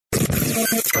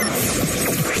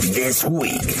This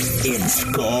week in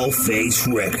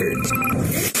Skullface Records.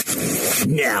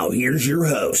 Now, here's your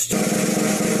host,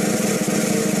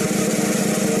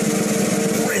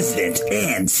 President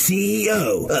and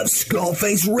CEO of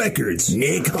Skullface Records,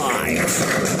 Nick Himes.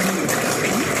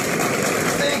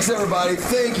 Thanks, everybody.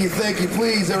 Thank you.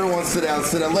 Please, everyone, sit down.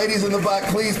 Ladies in the back,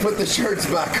 please put the shirts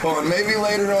back on. Maybe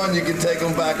later on you can take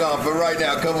them back off, but right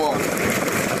now, come on.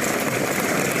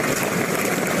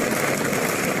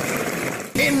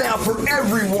 And now for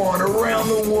everyone around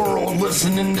the world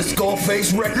listening to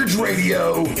Skullface Records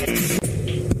Radio.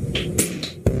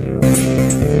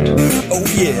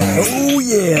 Oh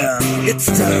yeah, it's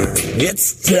time.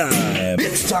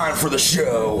 It's time for the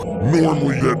show.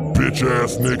 Normally that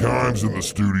bitch-ass Nick Himes in the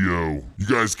studio. You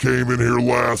guys came in here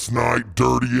last night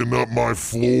dirtying up my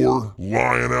floor,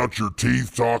 lying out your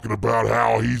teeth, talking about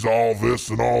how he's all this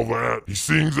and all that. He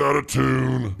sings out of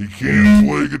tune, he can't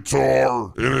play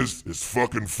guitar, and his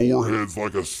fucking forehead's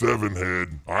like a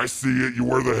 7-head. I see it, you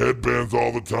wear the headbands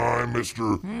all the time,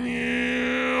 Mr.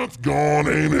 Yeah, it's gone,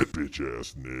 ain't it,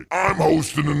 bitch-ass Nick? I'm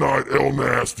hosting tonight, El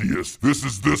Nastiest. This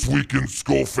is This Week in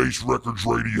Skullface Records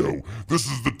Radio. This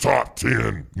is the top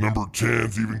 10. Number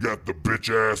 10's even got the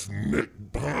bitch-ass Nick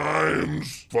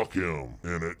Himes. Fuck him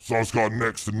in it. Song's called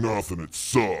Next to Nothing. It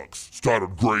sucks. It's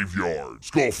titled Graveyard.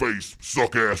 Skullface,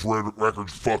 suck-ass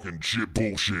records, fucking shit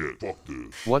bullshit. Fuck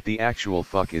this. What the actual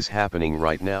fuck is happening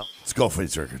right now?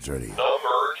 Skullface Records Radio. Number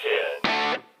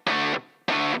 10.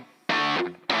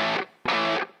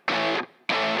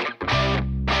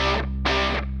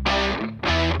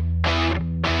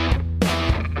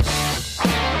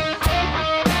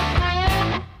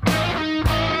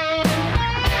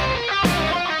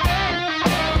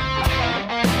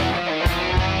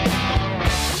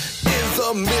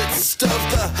 Midst of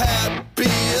the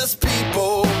happiest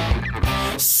people,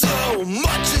 so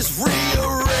much is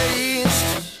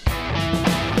rearranged,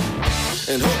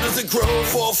 and hope doesn't grow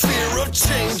for fear of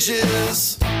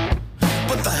changes,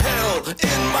 but the hell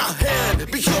in my head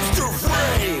becomes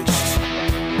deranged.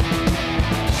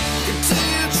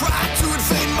 Continue to try to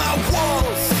invade my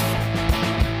walls,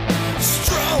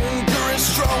 stronger and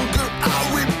stronger I'll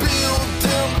rebuild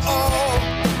them all,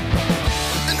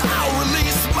 and I'll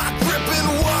release my grip and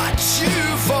watch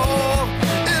you fall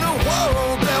in a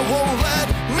world that won't let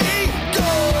me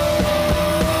go.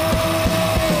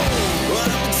 But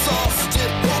I'm exhausted,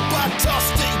 hope I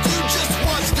tossed it. You just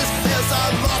watched this as I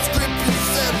lost grip. You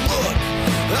said, look,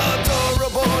 how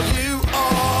adorable you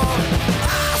are.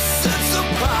 I said,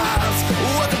 surprise,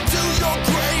 welcome to your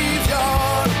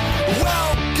graveyard.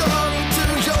 Welcome to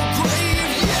your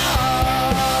graveyard.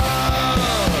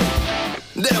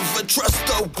 Never trust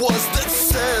the ones that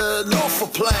said no for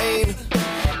plain.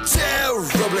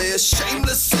 Terribly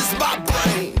shameless is my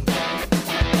brain.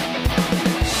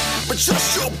 But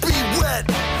just you'll be wet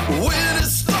when it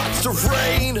starts to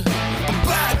rain.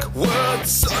 Backward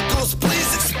circles,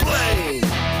 please explain.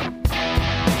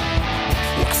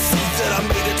 I see that I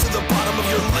made it to the bottom of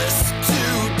your list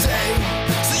today.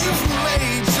 So you've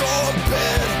made your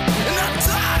bed and I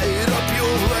tied up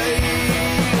your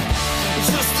lane.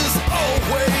 Just as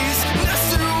always,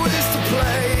 necessary ways to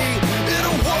play in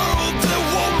a world that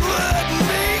won't let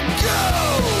me go.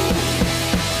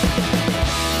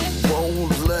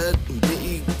 Won't let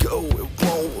me go. It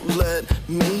won't let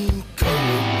me go.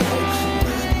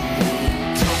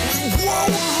 It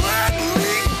won't let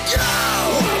me go.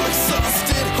 I'm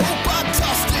exhausted. Hope I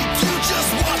tossed it. You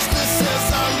just watched this as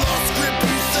I lost grip.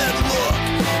 You said, look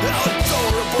how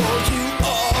adorable you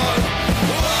are.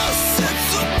 I said,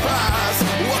 surprise.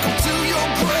 Welcome to your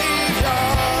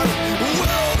graveyard.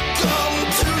 Welcome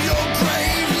to your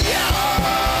graveyard.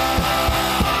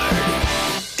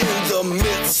 In the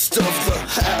midst of the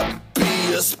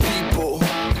happiest people,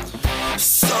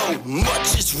 so much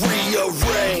is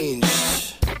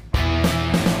rearranged,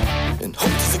 and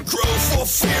hope doesn't grow for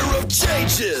fear of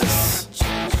changes,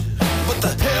 but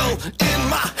the hell in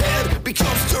my head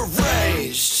becomes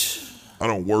deranged. I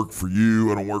don't work for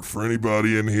you. I don't work for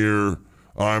anybody in here.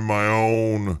 I'm my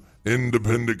own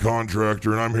independent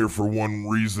contractor, and I'm here for one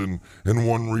reason, and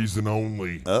one reason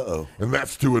only. Uh-oh. And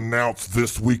that's to announce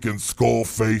This Week in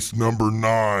Skullface number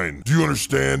 9. Do you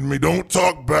understand me? Don't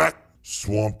talk back.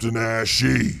 Swamped and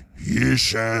ashy.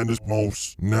 Yes, and it's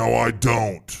most. No, I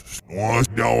don't. What's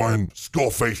going?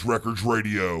 Skullface Records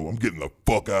Radio. I'm getting the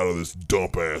fuck out of this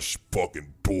dump-ass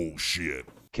fucking bullshit.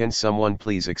 Can someone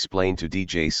please explain to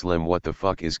DJ Slim what the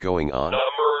fuck is going on? Number 9.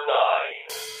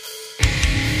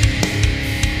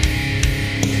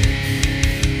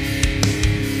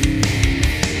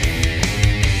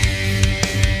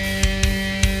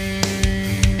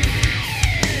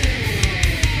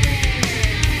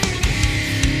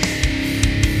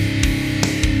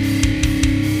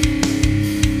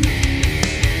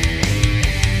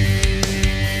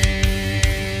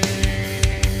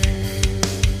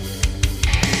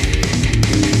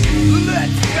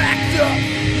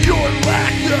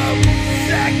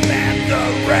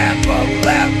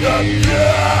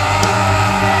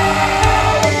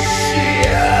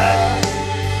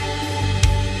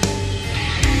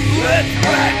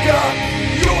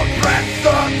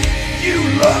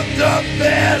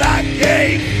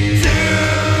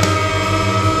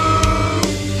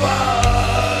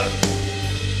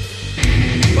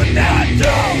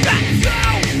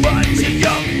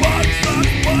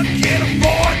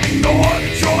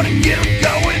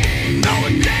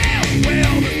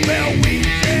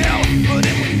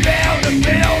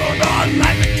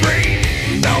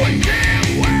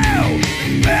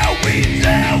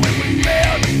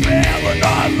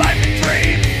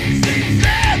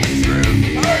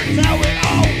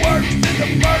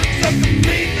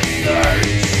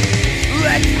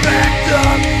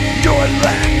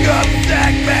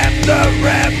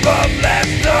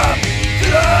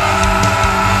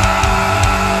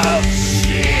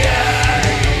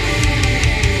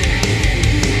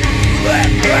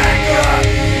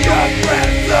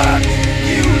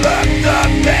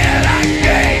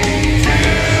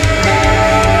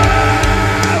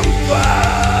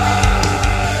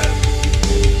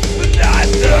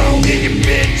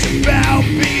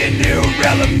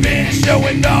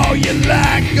 showing all your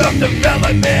lack of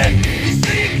development. You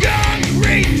see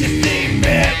concrete, you see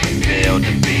men feel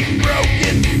to be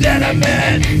broken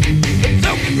sentiment. A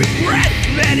token regret,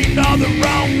 letting all the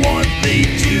wrong ones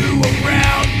lead you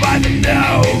around by the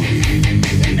nose.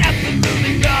 And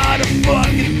absolutely not a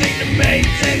fucking thing to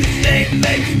maintain the same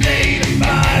late state of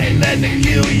mind, letting it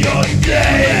kill your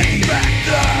day.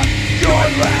 Factor, your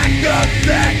lack of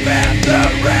segment, the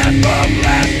wrath of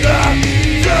laughter.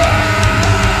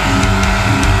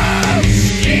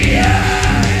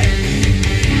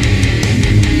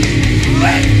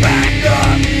 Let's back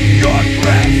up your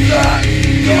pressure,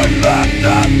 your locked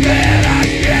up and I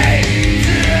came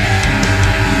to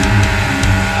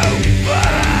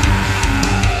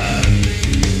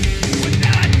when I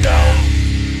don't.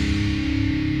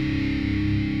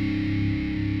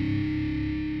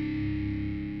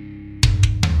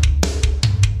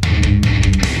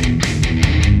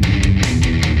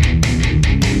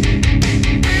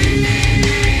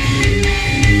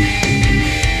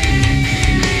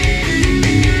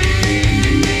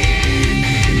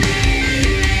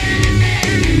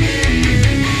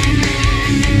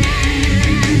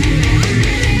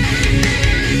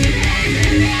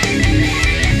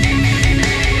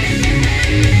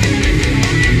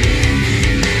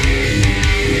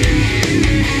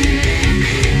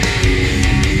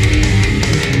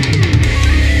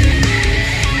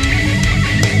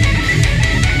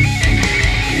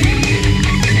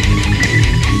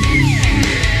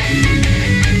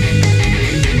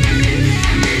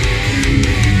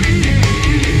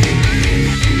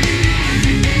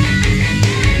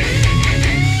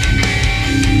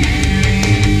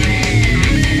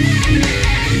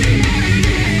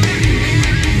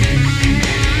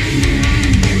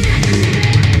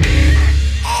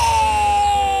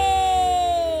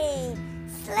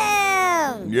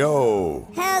 Yo.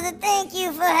 How's it? Thank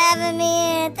you for having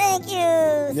me in. Thank you.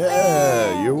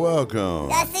 Yeah, you're welcome.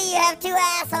 I see you have two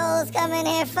assholes coming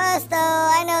here first, though.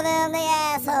 I know them, the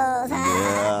assholes.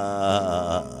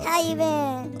 Yeah. How you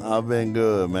been? I've been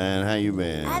good, man. How you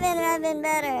been? I've been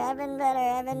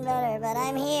better. But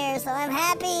I'm here, so I'm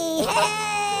happy.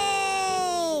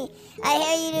 Hey! I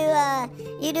hear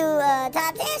you do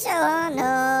top 10 show, huh?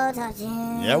 No, top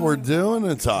 10. Yeah, we're doing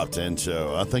a top 10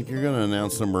 show. I think you're going to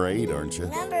announce number 8, aren't you?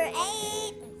 Number 8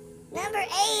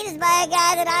 is by a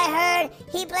guy that I heard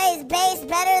he plays bass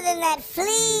better than that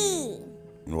flea.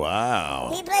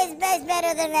 Wow. He plays bass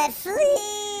better than that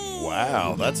flea.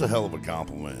 Wow, that's a hell of a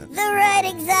compliment. The right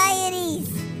anxieties.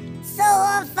 So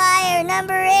on fire.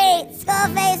 Number 8,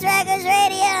 Skullface Records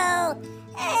Radio.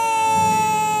 Hey!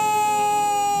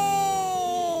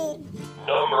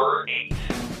 Number 8.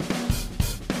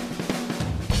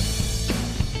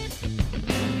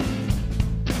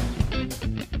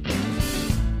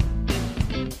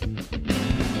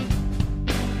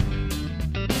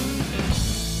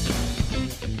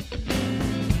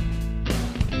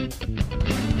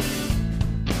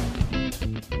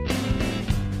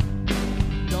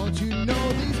 Don't you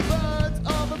know these birds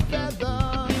of a feather?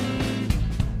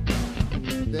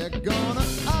 They're gonna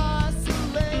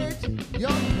isolate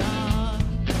your kind.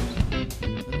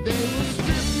 They will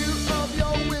strip you of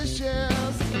your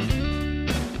wishes.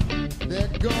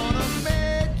 They're gonna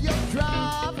make your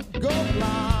drive go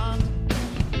blind.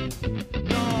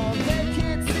 No, they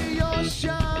can't see your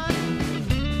shine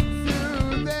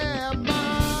through their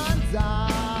mind's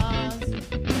eyes.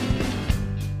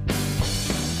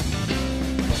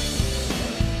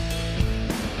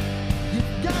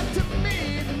 You've got to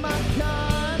meet my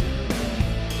kind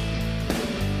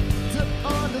to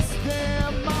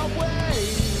understand my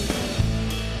ways.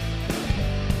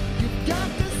 You've got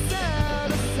to set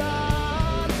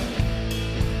aside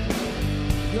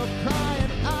your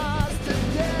prying eyes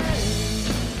today.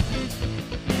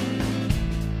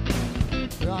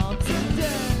 Oh,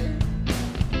 today.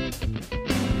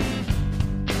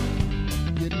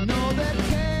 You know there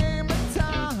came a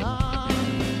time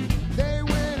they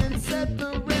went and set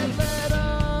the red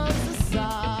letters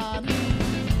aside.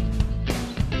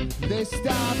 They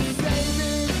stopped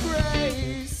saving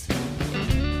grace.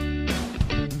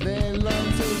 They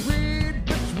learned to read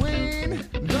between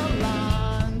the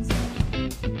lines.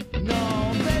 No,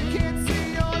 they can't see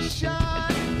your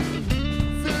shine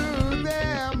through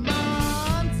their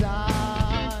mind's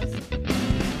eyes.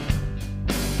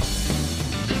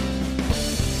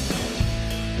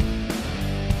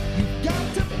 You've got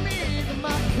to meet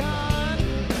my kind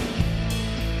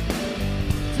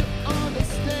to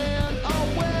understand our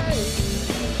ways.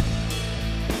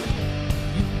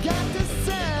 You've got to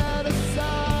set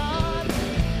aside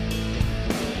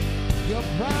your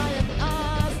prying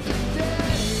eyes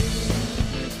today.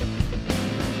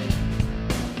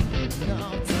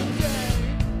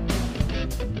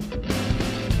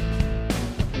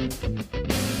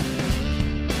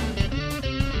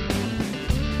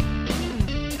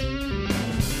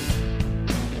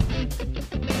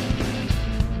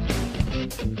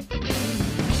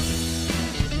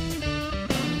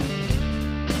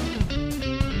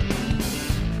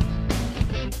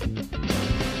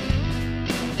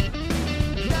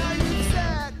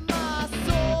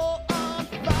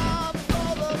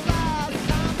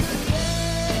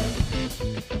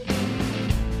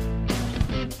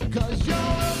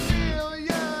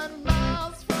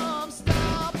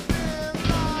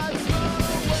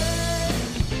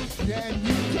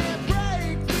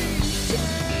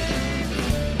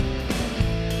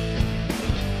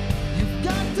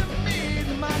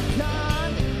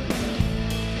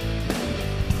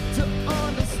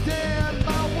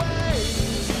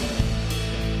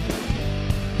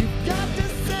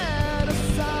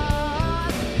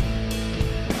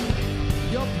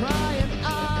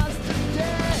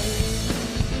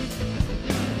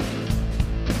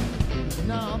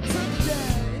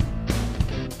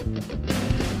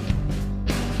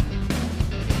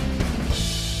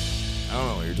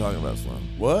 you're talking about,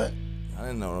 Slim. What? I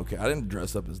didn't know. Okay, I didn't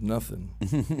dress up as nothing.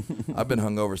 I've been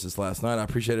hungover since last night. I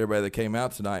appreciate everybody that came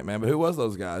out tonight, man. But who was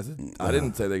those guys? I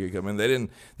didn't say they could come in. They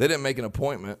didn't make an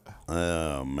appointment.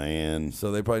 Oh man.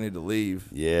 So they probably need to leave.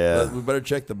 Yeah. But we better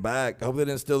check the back. I hope they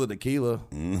didn't steal the tequila.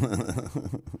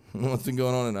 What's been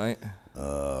going on tonight?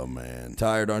 Oh man.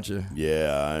 Tired, aren't you?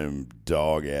 Yeah, I'm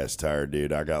dog ass tired,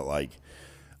 dude. I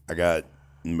got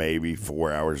maybe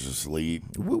 4 hours of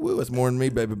sleep. Woo woo, it's more than me,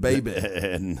 baby.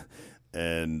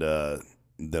 and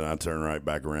then I turned right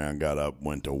back around, got up,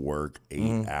 went to work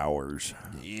 8 hours.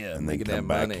 Yeah, and then making come that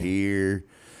back money. here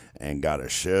and got a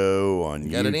show on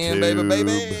YouTube. Got it in,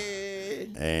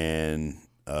 baby. And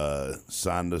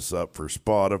signed us up for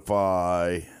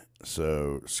Spotify.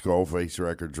 So Skullface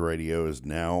Records Radio is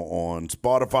now on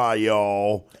Spotify,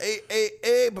 y'all. Hey,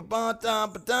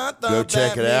 Go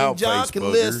check it out, John Facebookers.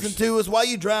 can listen to us while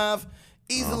you drive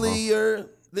easier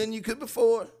than you could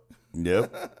before.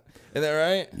 Yep. Isn't that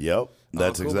right? Yep.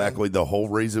 That's cool, exactly the whole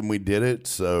reason we did it.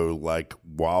 So, like,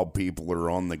 while people are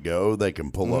on the go, they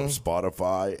can pull up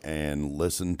Spotify and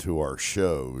listen to our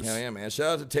shows. Hell yeah, man.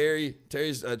 Shout out to Terry.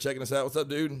 Terry's checking us out. What's up,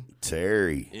 dude?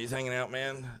 Terry. He's hanging out,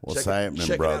 man. What's happening,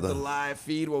 checking brother? out the live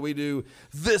feed, what we do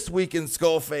this week in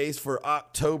Skullface for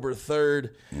October 3rd.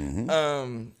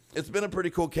 It's been a pretty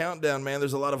cool countdown, man.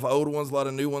 There's a lot of old ones, a lot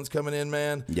of new ones coming in,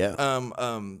 man.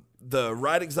 Yeah. The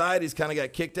Right Anxieties kind of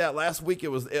got kicked out last week.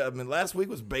 Last week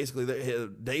was basically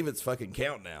David's fucking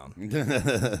countdown.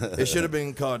 It should have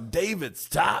been called David's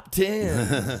Top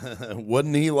 10.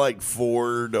 Wasn't he like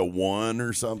 4 to 1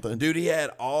 or something? Dude, he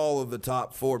had all of the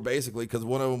top 4 basically because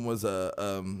one of them was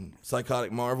a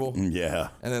Psychotic Marvel. Yeah.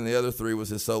 And then the other 3 was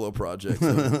his solo project.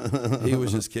 So he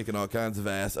was just kicking all kinds of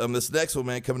ass. This next one,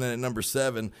 man, coming in at number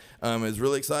 7 is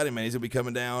really exciting, man. He's going to be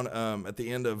coming down at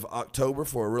the end of October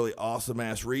for a really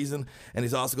awesome-ass reason. And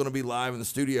he's also going to be live in the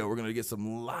studio. We're going to get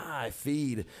some live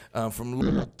feed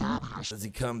from as he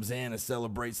comes in and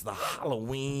celebrates the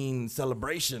Halloween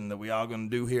celebration that we all going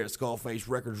to do here at Skullface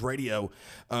Records Radio.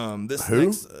 This Who?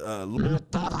 next...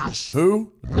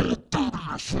 Who?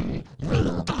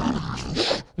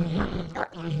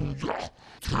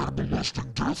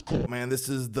 Man, this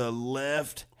is the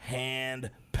Left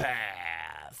Hand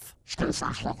Path.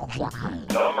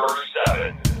 Number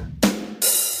 7.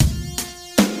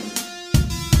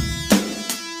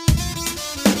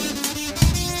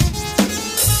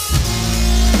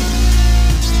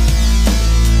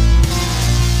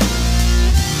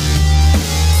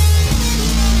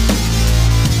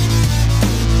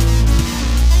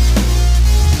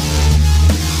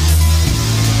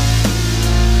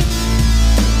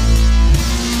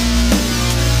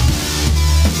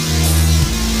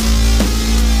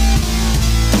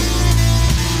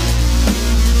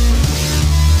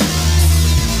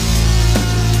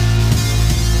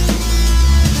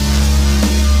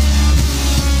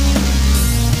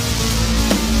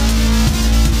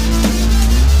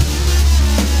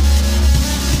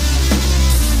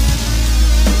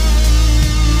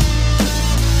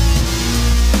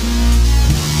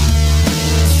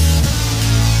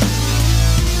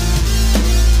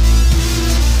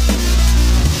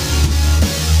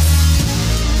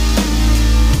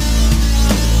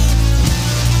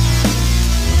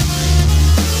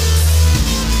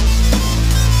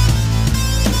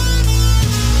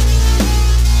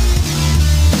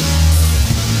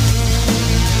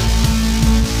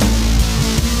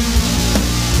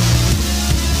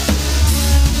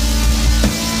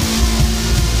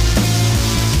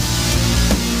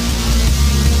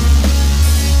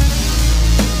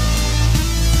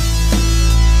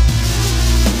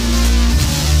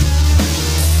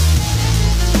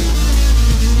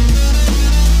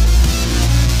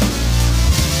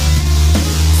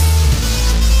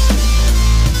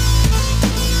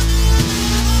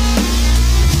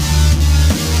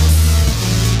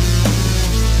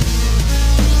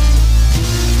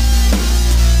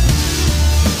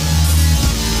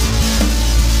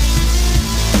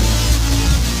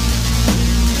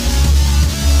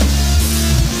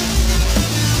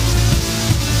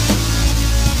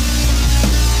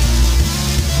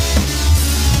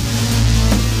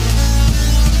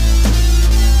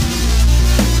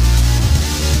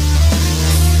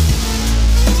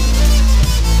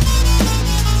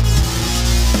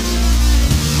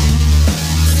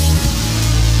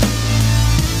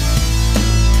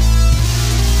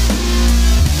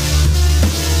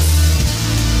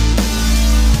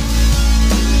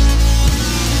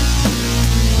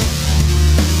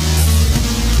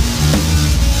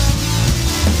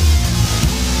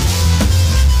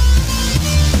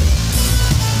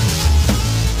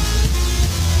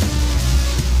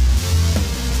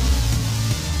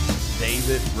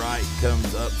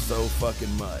 so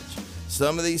fucking much.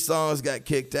 Some of these songs got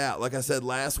kicked out. Like I said,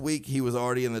 last week he was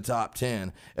already in the top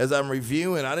 10. As I'm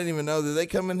reviewing, I didn't even know, did they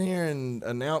come in here and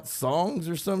announce songs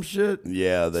or some shit?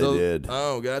 Yeah, they did.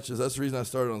 Oh, gotcha. That's the reason I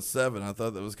started on 7. I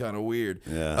thought that was kind of weird.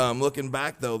 Yeah. Looking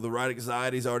back, though, The Right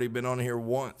Anxiety's already been on here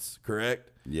once, correct?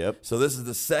 Yep. So this is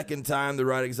the second time The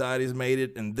Right Anxiety's made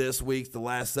it, and this week's the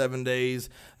last 7 days.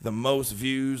 The most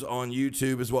views on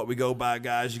YouTube is what we go by,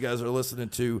 guys. You guys are listening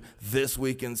to This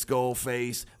Week in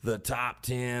Skullface, the top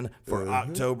 10 for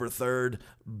October 3rd.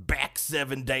 Back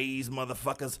 7 days,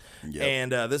 motherfuckers. Yep.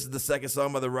 And this is the second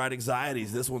song by The Right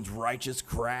Anxieties. This one's Righteous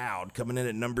Crowd, coming in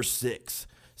at number 6.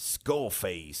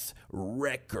 Skullface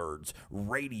Records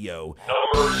Radio.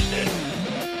 Number 6.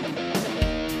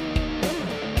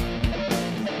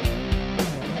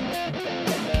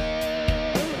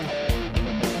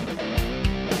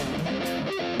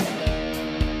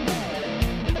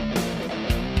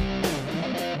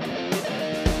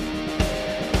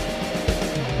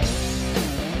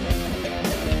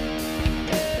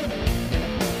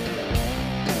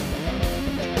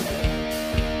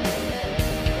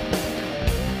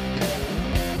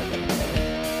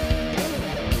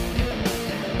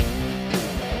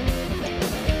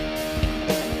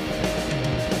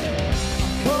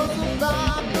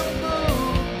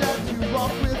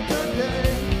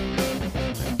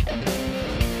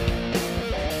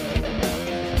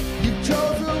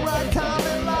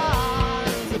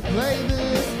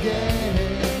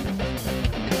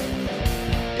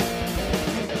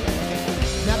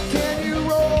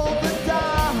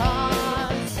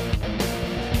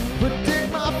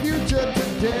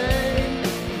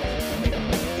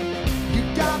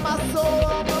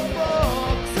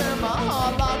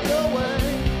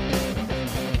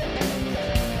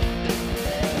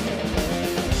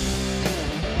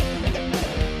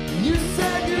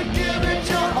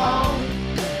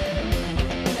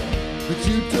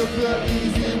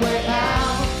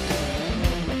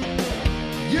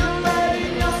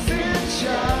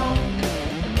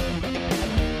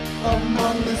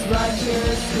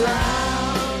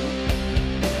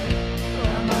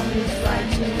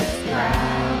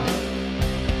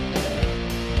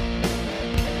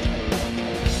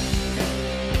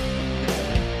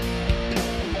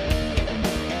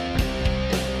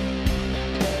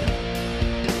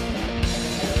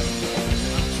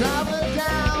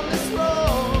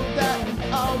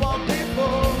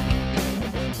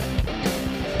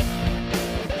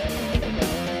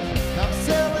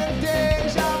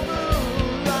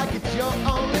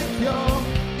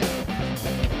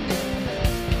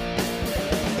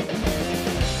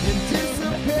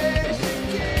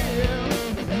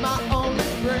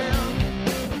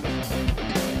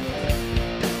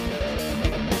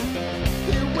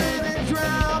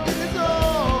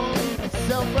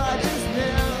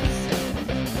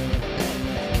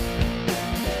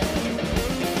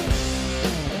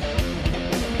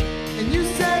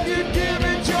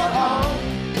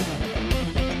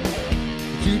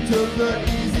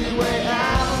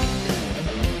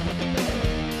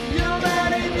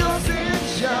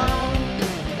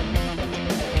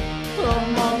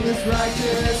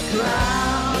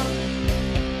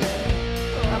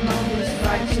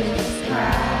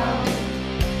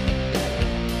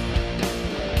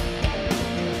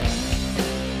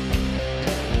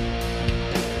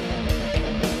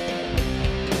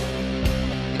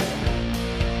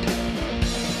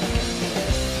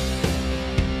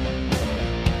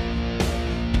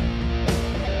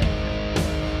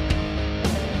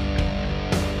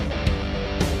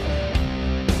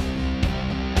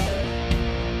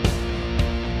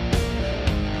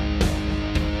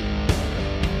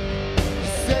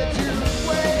 Said you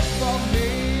wait.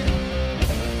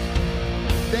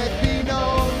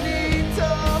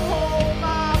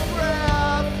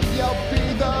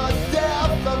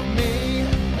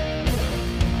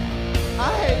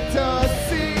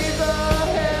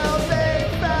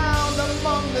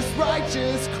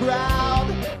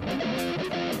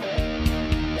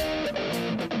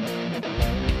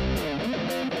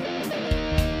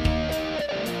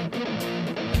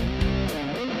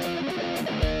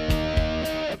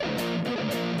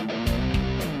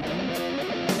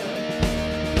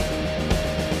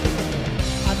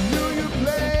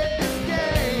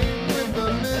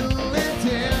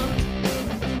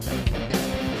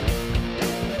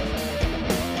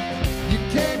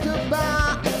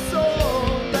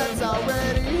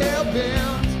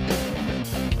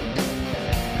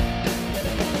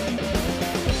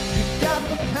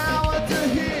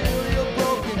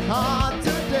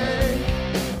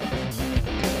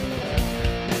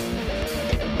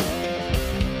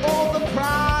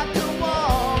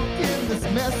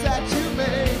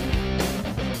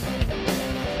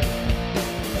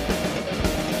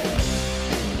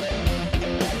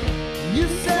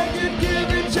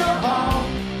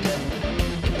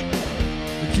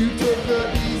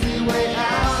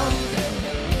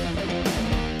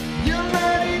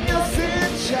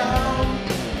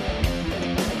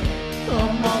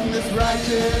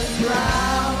 righteous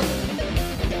crowd.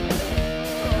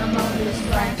 Among this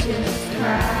righteous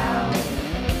crowd.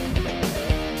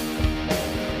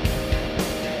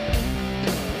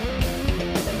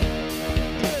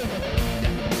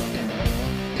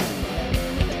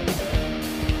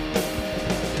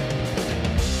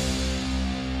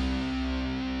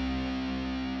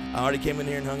 I already came in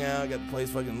here and hung out, got the place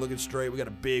fucking looking straight. We got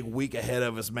a big week ahead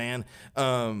of us, man.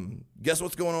 Guess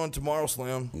what's going on tomorrow,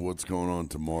 Slim? What's going on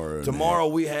tomorrow? Tomorrow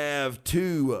we have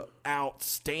two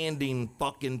outstanding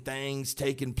fucking things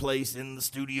taking place in the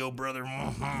studio, brother.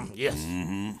 Yes.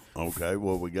 Mm-hmm. Okay,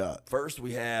 what we got? First,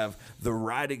 we have The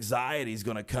Right Anxiety is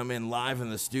going to come in live in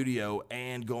the studio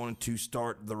and going to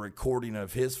start the recording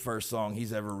of his first song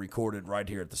he's ever recorded right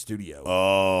here at the studio.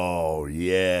 Oh,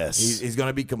 yes. He's going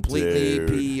to be completely EP.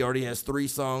 He already has 3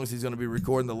 songs. He's going to be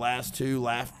recording the last 2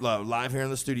 live here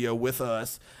in the studio with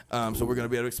us. So we're going to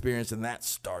be able to experience, and that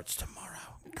starts tomorrow.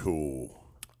 Cool.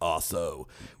 Also,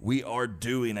 we are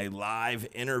doing a live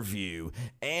interview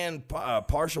and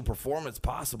partial performance,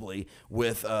 possibly,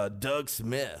 with Doug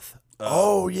Smith.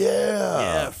 Oh, yeah.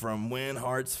 Yeah, from When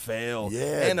Hearts Fail.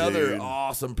 Yeah, and other dude.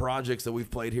 awesome projects that we've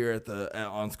played here at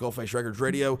on Skullface Records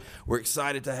Radio. We're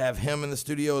excited to have him in the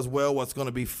studio as well. What's going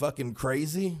to be fucking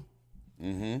crazy?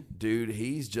 Mm-hmm. Dude,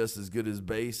 he's just as good as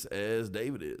bass as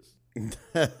David is.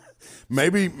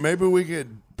 Maybe we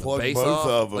could plug Bass both off,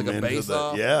 of them like a into bass the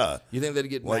off? yeah. You think they'd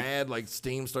get Like- mad, like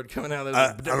steam start coming out of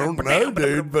I don't know,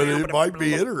 dude, but it might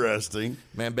be interesting.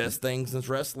 Man, best thing since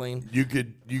wrestling. You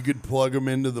could plug them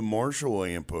into the Marshall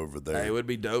amp over there. Hey, it would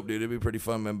be dope, dude. It'd be pretty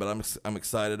fun, man. But I'm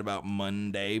excited about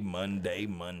Monday.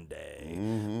 This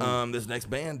next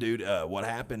band, dude. What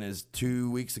happened is 2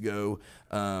 weeks ago,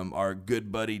 our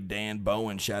good buddy Dan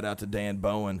Bowen. Shout out to Dan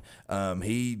Bowen.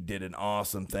 He did an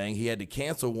awesome thing. He had to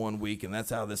cancel 1 week, and that's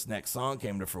how this next song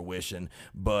came to fruition.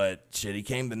 But shit, he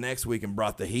came the next week and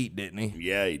brought the heat, didn't he?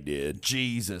 Yeah, he did.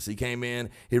 Jesus, he came in.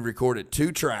 He recorded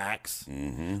 2 tracks.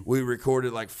 Mm-hmm. We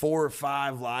recorded like 4 or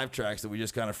 5 live tracks that we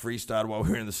just kind of freestyled while we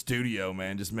were in the studio,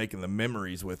 man, just making the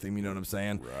memories with him, you know what I'm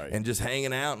saying? Right. And just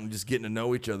hanging out and just getting to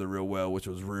know each other real well, which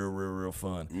was real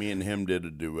fun. Me and him did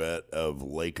a duet of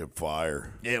Lake of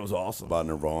Fire Yeah, it was awesome. by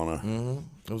Nirvana. Mm-hmm.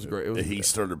 It was great. It was He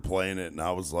started playing it, and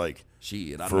I was like,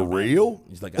 shit. I for know that. real?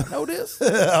 He's like, I know this.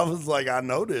 I was like, I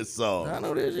know this song. I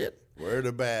know this shit. Where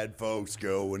the bad folks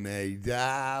go when they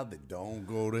die, they don't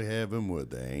go to heaven where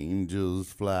the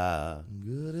angels fly.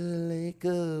 Go to Lake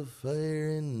of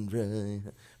Fire and Dry.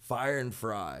 Fire and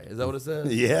fry. Is that what it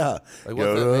says? Yeah. Like, what's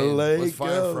Go that to mean? Lake What's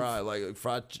fire of- and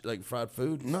fry? Like fried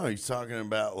food? No, he's talking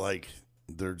about like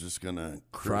they're just gonna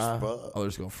crisp Fry? up. Oh, they're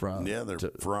just gonna fry. Yeah, they're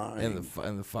frying. And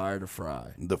the fire to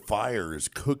fry. The fire is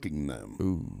cooking them.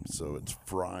 Ooh. So it's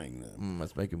frying them.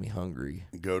 That's making me hungry.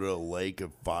 Go to a lake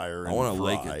of fire and I want a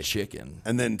lake fry. of chicken.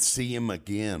 And then see him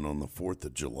again on the 4th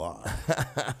of July.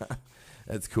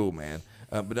 That's cool, man.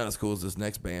 But not as cool as this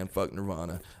next band, fuck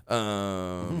Nirvana.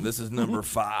 This is number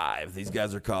 5. These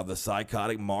guys are called the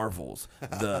Psychotic Marvels.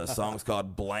 The song's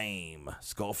called Blame.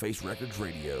 Skullface Records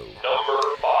Radio.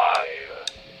 Number 5.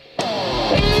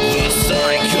 The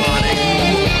Psychotic.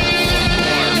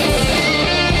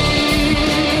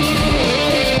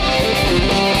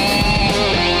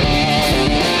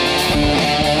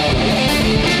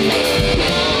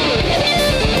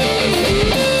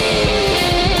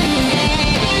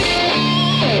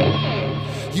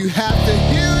 You have to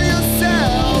heal your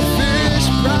selfish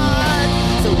pride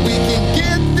so we can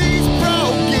get these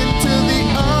broken to the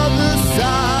other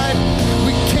side.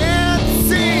 We can't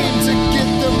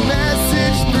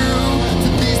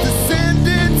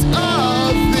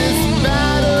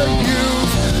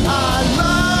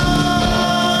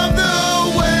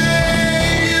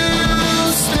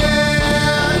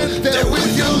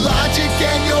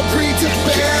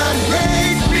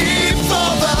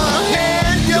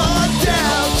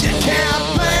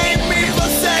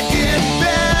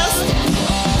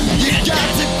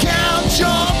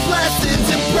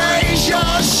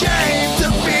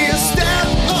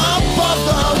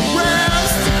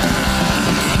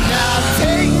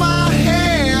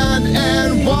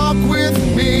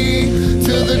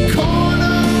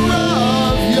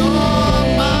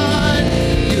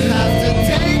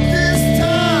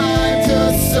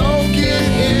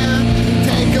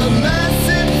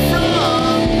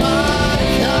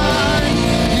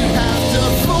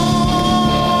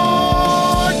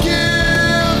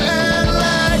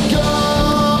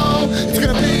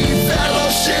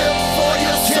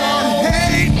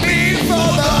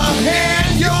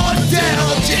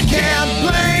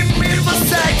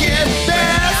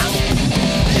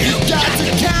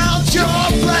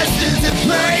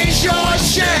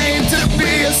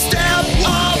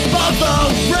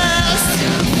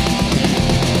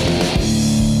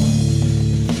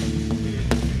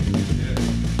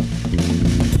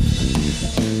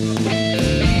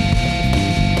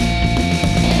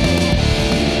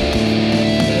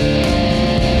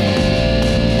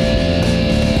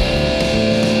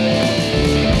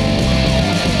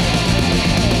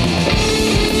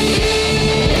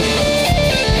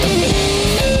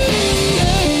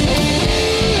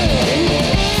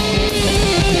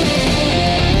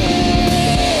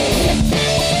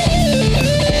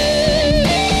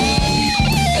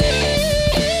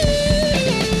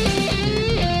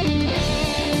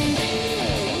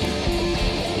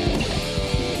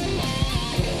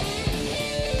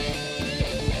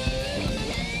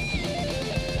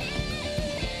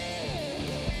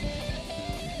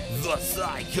The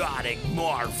Psychotic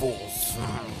Marvels.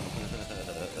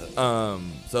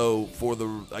 So for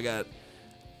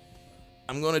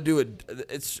I'm gonna do it.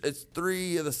 It's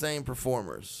 3 of the same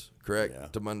performers, correct, Yeah.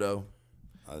 Tamundo?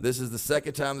 This is the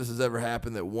second time this has ever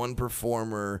happened that one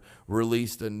performer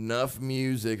released enough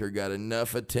music or got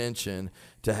enough attention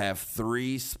to have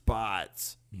 3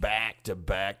 spots back to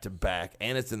back to back,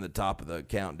 and it's in the top of the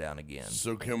countdown again.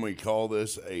 So can we call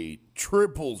this a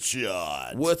triple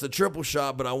shot? Well, it's a triple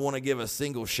shot, but I want to give a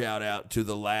single shout out to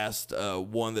the last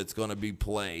one that's going to be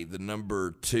played, the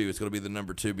number 2. It's going to be the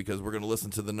number 2 because we're going to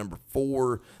listen to the number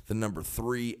 4, the number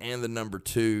 3, and the number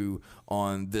 2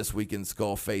 on this weekend's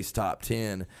Skullface Top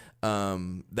 10.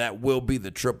 That will be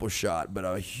the triple shot, but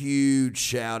a huge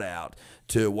shout out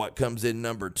to what comes in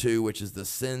number 2, which is the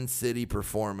Sin City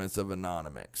performance of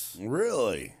Anonymous.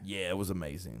 Really? Yeah, it was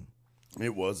amazing.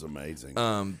 It was amazing.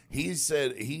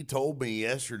 He told me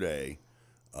yesterday,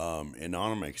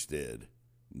 Anonymous did,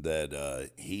 that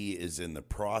he is in the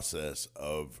process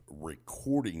of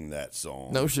recording that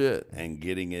song. No shit. And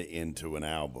getting it into an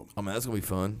album. I mean, that's going to be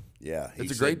fun. Yeah.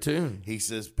 It's a great tune. He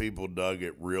says people dug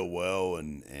it real well,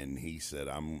 and he said,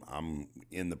 I'm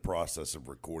in the process of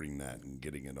recording that and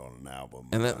getting it on an album.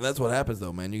 And that's what happens,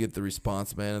 though, man. You get the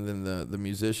response, man, and then the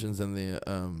musicians and the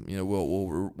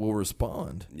will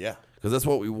respond. Yeah. Because that's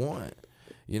what we want.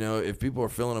 You know, if people are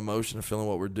feeling emotion and feeling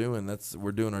what we're doing,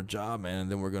 we're doing our job, man, and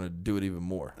then we're going to do it even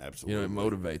more. Absolutely. You know, it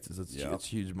motivates us. It's a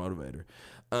huge motivator.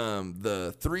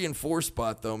 The 3 and 4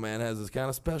 spot, though, man, has this kind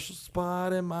of special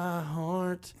spot in my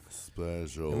heart.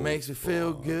 Special. It makes me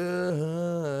feel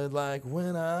good, like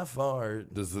when I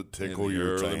fart. Does it tickle in the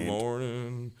your early taint?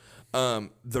 morning?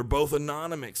 They're both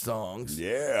Anonymous songs.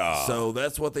 Yeah. So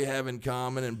that's what they have in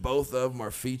common, and both of them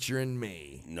are featuring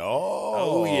me. No.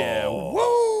 Oh, yeah.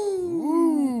 Woo!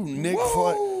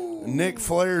 Nick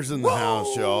Flair's in the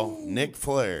house, y'all. Nick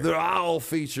Flair. They're all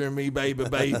featuring me, baby.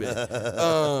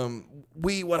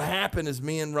 What happened is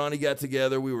me and Ronnie got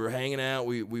together. We were hanging out.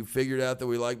 We figured out that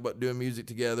we like doing music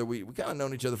together. We kind of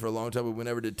known each other for a long time, but we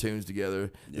never did tunes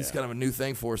together. Yeah. This is kind of a new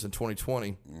thing for us in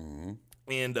 2020. Mm-hmm.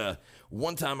 And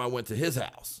one time I went to his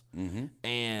house,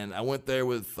 and I went there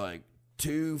with like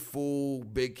 2 full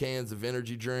big cans of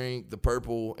energy drink, the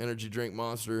purple energy drink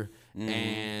Monster,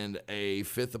 and a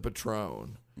 5th of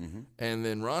Patron. And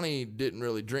then Ronnie didn't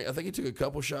really drink. I think he took a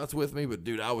couple shots with me, but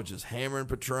dude, I was just hammering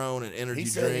Patron and energy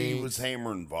drinks. He said he was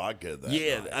hammering vodka that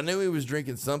night. I knew he was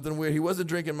drinking something weird. He wasn't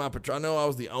drinking my Patron. I know I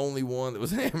was the only one that was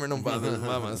hammering them by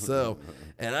myself.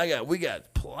 And we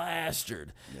got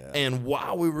plastered. Yeah. And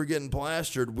while we were getting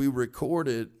plastered, we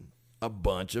recorded a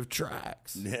bunch of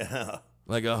tracks. Yeah.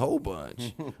 Like a whole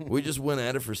bunch. We just went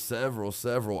at it for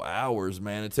several hours,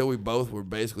 man, until we both were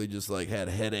basically just like had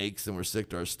headaches and were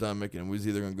sick to our stomach, and we was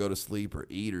either going to go to sleep or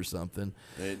eat or something.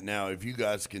 Now, if you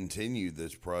guys continue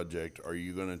this project, are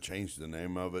you going to change the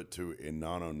name of it to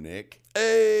Anonymous?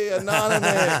 Hey, Anonymous.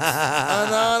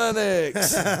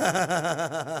 Anonymous.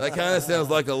 That kind of sounds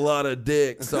like a lot of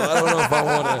dick, so I don't know if I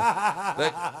want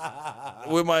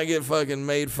to. We might get fucking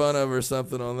made fun of or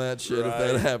something on that shit if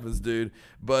that happens, dude.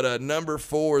 But number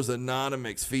 4 is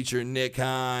Anonymous featuring Nick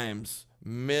Himes.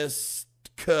 Miskatonic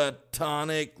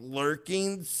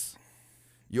Lurkings.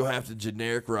 You'll have to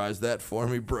genericize that for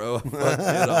me, bro. Fuck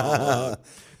it all up.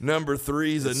 Number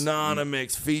 3 is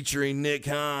Anonymous featuring Nick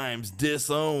Himes.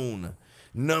 Disown.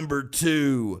 Number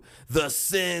 2, the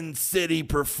Sin City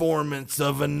performance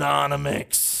of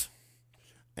Anonymous.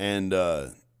 And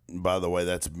by the way,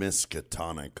 that's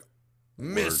Miskatonic.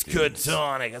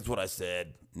 Miskatonic. That's what I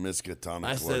said.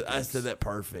 Miskatonic. I said that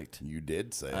perfect. You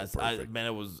did say it perfect. Man,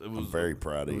 it was. I'm very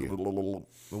proud of you.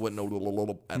 It wasn't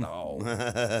no at all.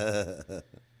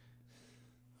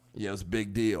 Yeah, it was a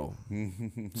big deal.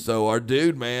 So our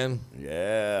dude, man.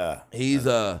 Yeah.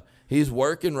 He's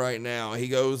working right now. He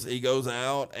goes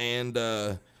out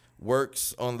and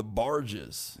works on the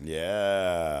barges.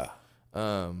 Yeah.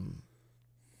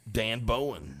 Dan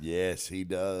Bowen. Yes, he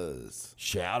does.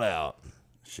 Shout out,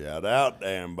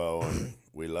 Dan Bowen.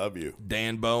 We love you.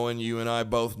 Dan Bowen, you and I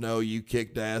both know you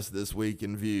kicked ass this week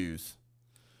in views.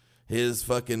 His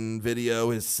fucking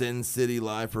video, his Sin City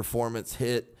live performance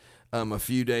hit a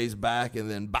few days back, and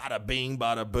then bada bing,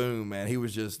 bada boom, man. He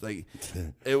was just like,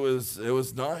 it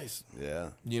was nice. Yeah.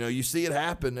 You know, you see it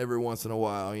happen every once in a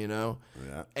while, you know?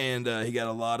 Yeah. And he got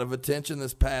a lot of attention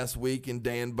this past week, and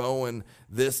Dan Bowen,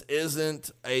 this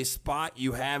isn't a spot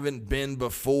you haven't been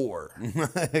before.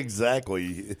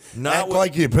 Exactly. Act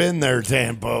like you've been there,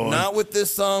 Dan Bowen. Not with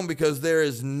this song, because there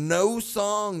is no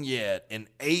song yet in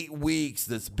 8 weeks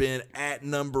that's been at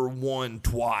number 1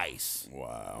 twice.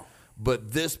 Wow.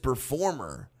 But this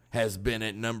performer has been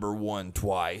at number 1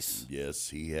 twice. Yes,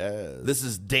 he has. This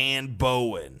is Dan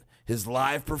Bowen. His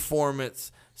live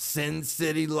performance, Sin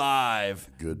City Live.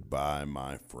 Goodbye,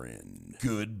 my friend.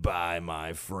 Goodbye,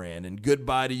 my friend. And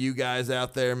goodbye to you guys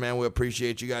out there, man. We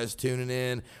appreciate you guys tuning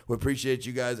in. We appreciate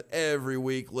you guys every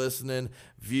week listening,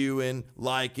 viewing,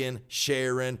 liking,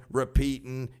 sharing,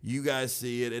 repeating. You guys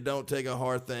see it. It don't take a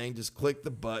hard thing. Just click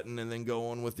the button and then go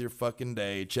on with your fucking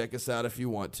day. Check us out if you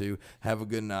want to. Have a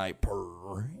good night.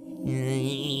 Number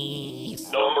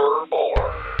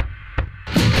 4.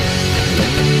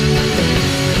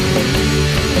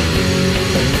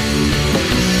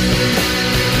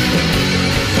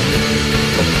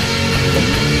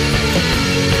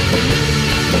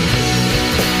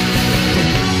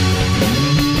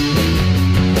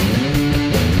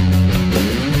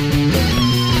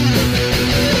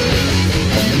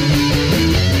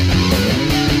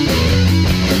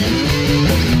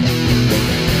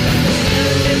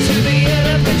 Into the end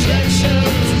of the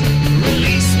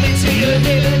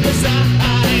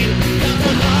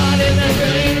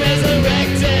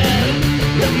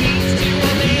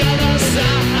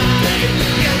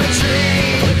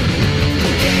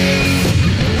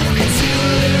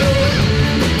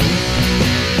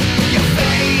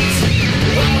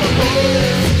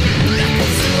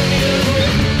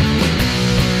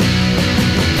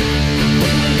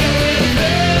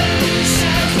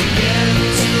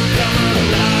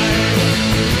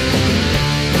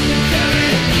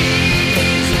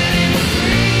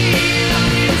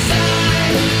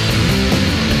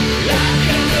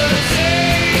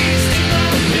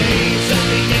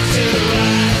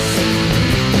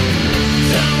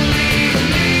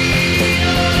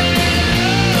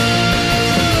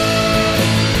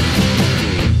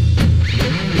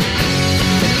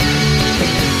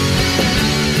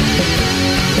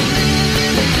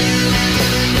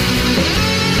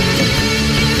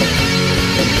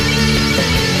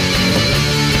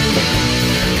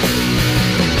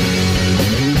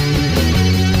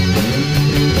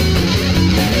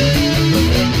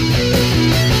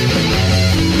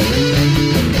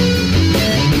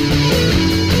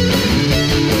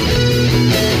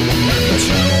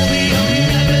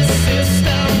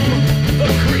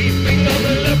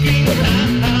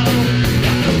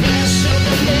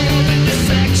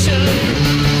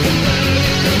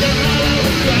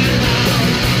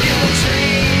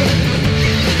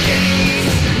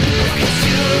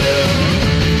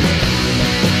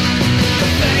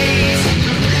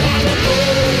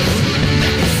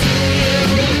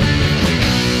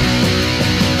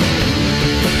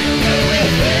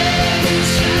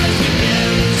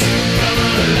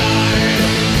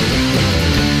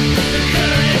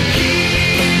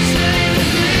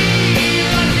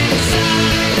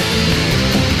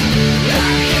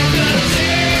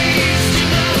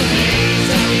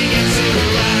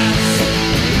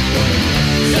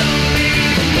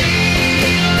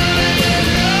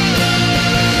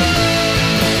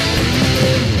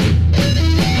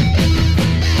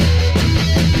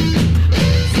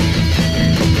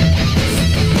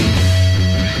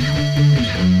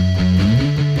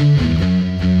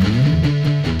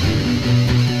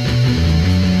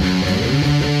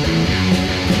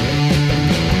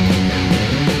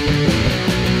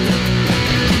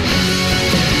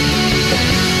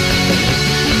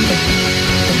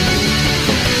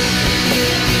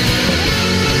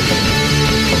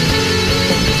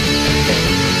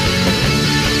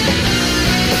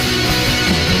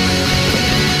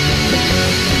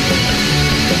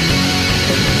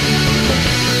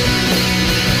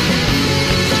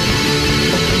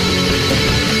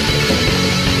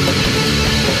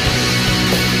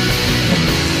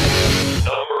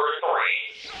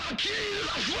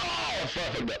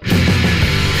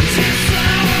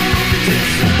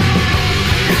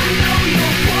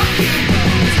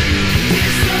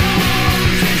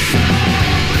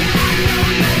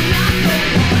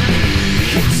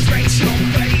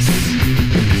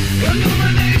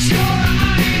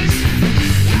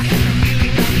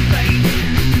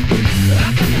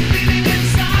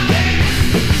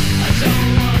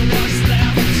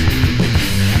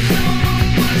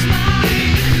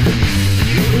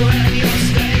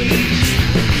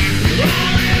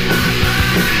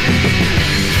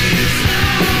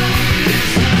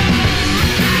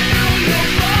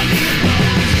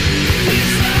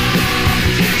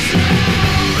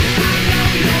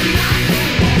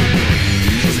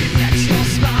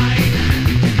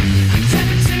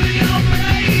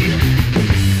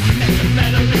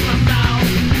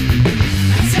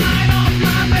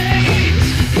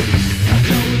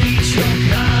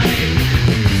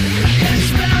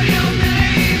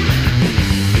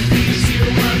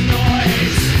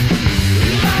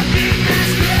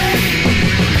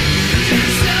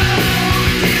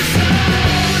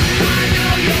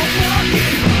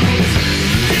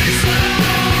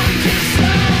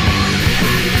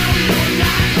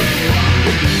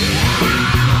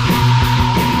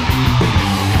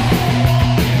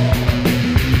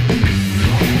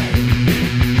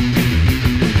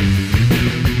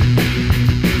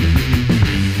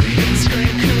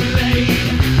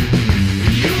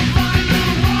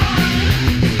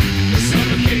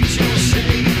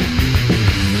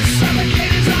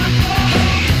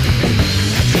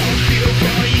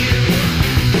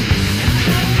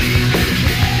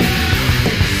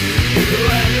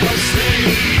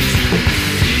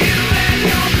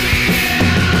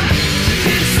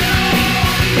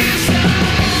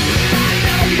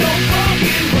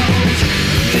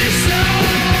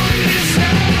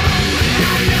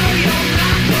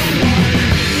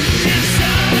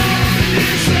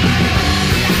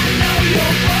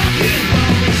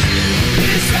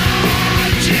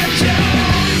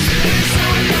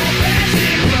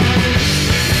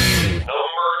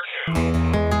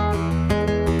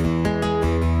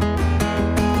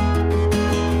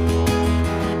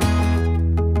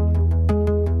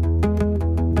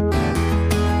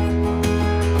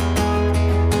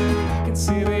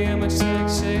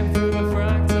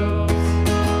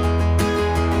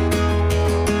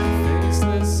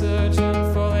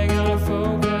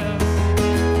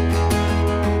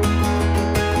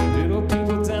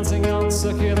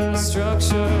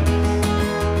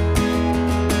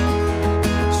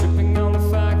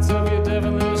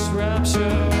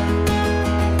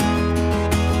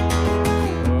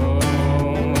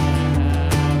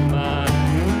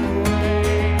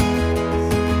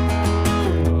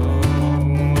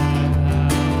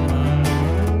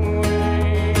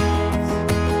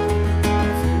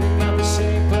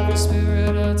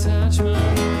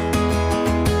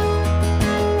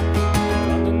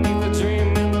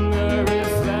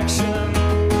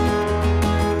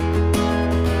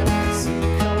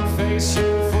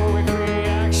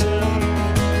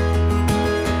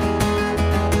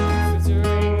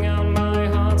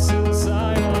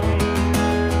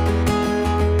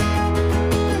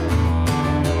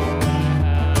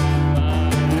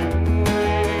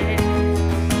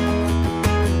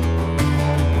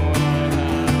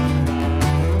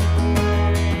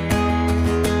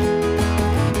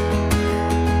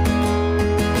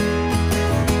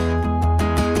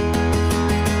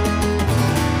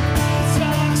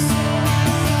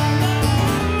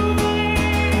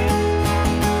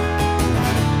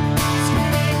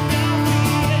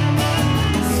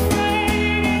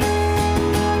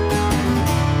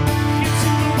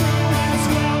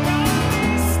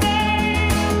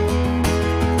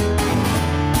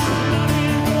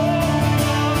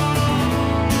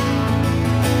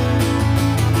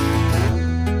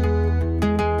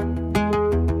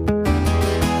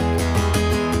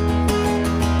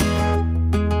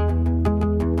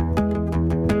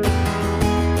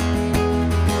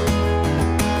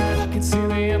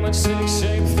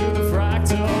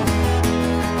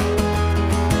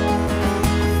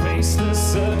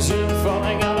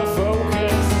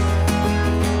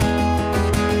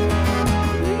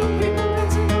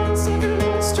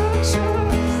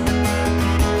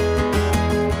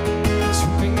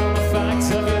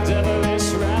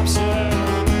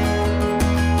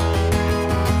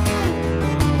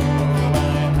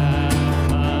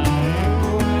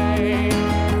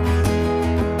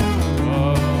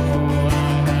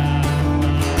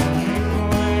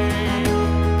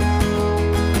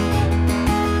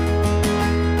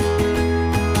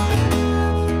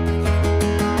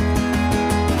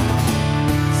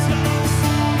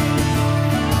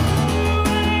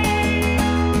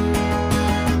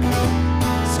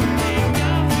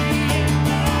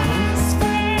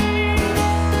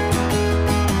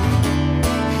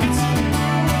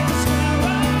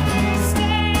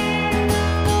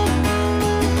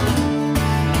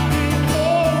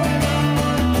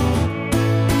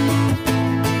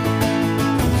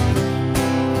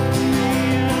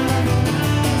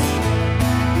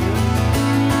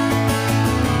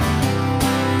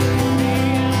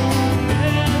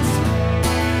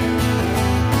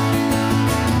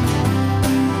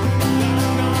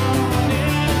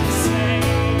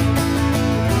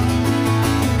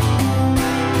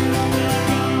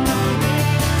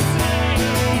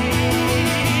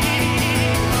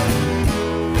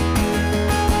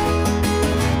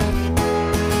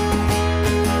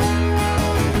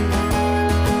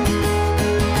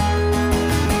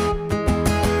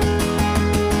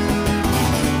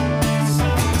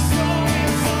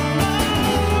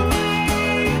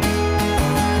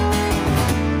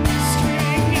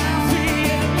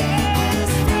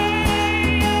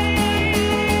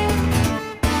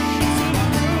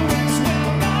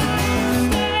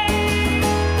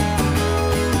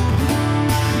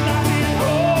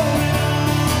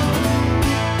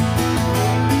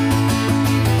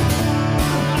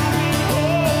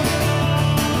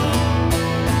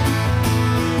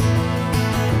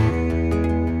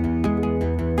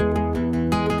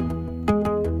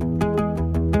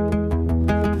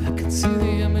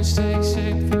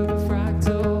shape through the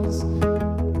fractals.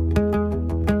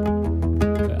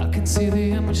 I can see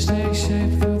the image take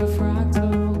shape through the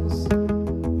fractals.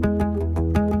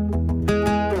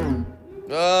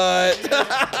 What?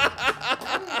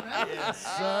 Yes,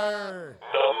 sir.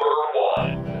 Number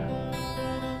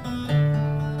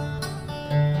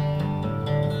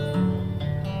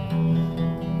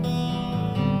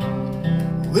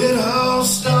 1. It all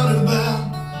started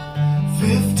about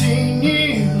 15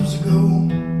 years ago.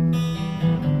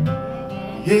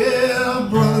 Yeah,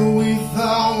 brother, we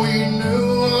thought we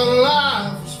knew what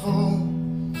life was for.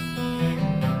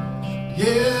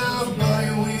 Yeah,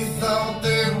 buddy, we thought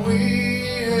that we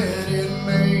had it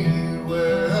made.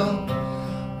 Well,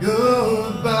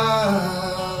 goodbye,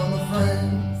 my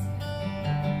friend.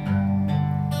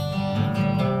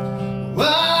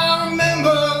 Well, I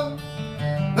remember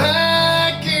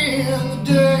back in the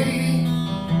day,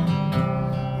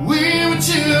 we were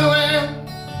chillin',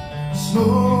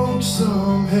 smoked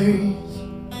some haze.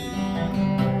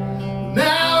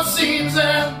 Now it seems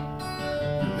that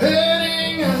you're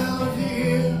heading out of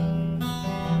here,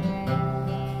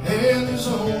 and there's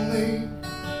only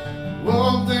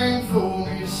one thing for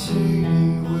me to say.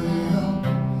 Well,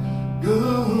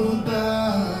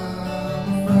 goodbye,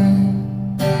 my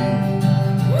friend.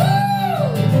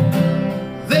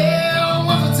 There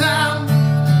was a time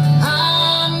I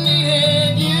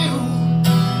needed you.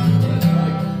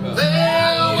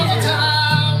 There was a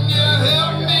time you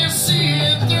helped me see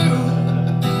it through.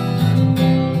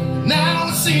 Now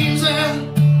it seems that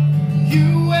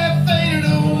you have faded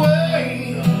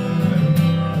away.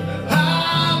 I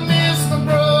miss my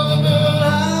brother, but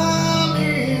I'm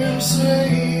here to say,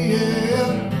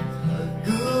 yeah,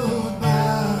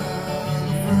 goodbye,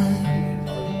 my friend.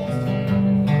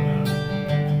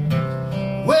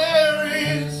 Where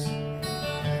is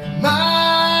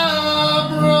my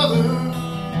brother?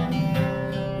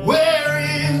 Where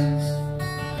is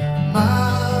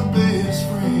my best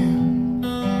friend?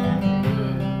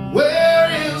 Where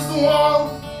is the one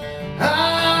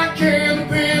I can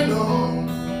depend on?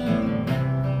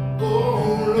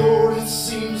 Oh Lord, it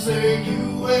seems that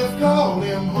you have called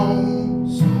him home.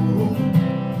 So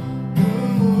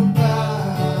goodbye,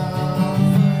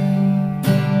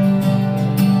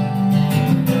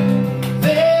 friend.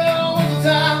 There was a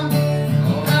time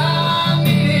I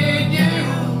needed you.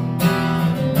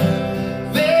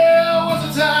 There was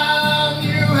a time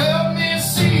you helped me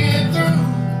see it through.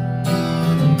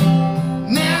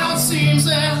 Now it seems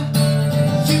that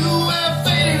you have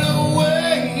faded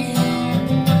away.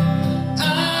 I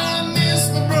miss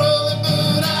my brother,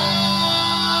 but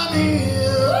I'm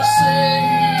here to say,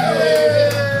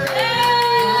 I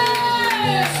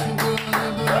miss my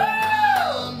brother, but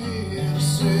I'm here to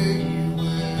say,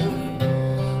 well,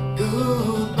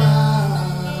 goodbye,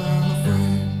 my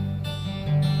friend.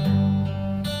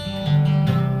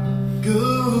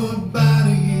 Goodbye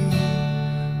to you,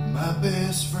 my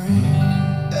best friend.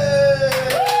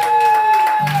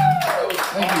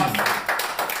 Thank you.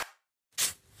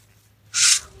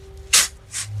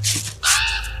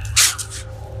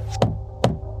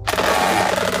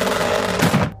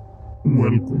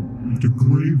 Welcome to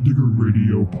Gravedigger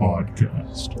Radio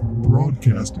Podcast,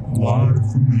 broadcasting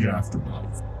live from the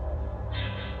afterlife.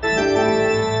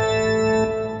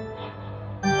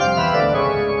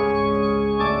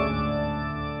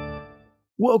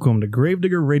 Welcome to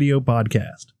Gravedigger Radio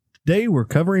Podcast. Today we're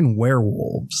covering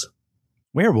werewolves.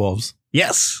 Werewolves?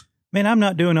 Yes. Man, I'm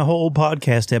not doing a whole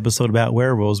podcast episode about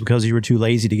werewolves because you were too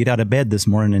lazy to get out of bed this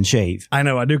morning and shave. I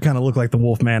know, I do kind of look like the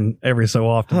Wolfman every so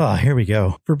often. Oh, here we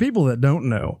go. For people that don't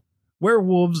know,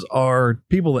 werewolves are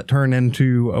people that turn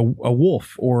into a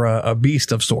wolf or a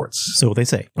beast of sorts. So they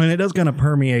say. And it does kind of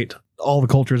permeate all the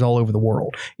cultures all over the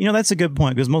world. You know, that's a good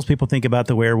point because most people think about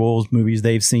the werewolves movies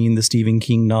they've seen, the Stephen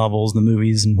King novels, the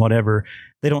movies and whatever.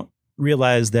 They don't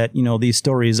realize that, you know, these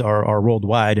stories are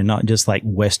worldwide and not just like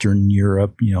Western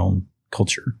Europe, you know,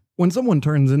 culture. When someone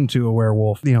turns into a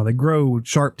werewolf, you know, they grow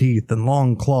sharp teeth and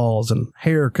long claws and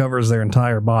hair covers their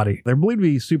entire body. They're believed to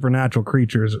be supernatural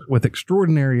creatures with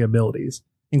extraordinary abilities,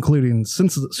 including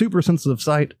super sensitive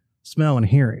sight, smell, and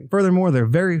hearing. Furthermore, they're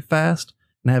very fast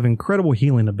and have incredible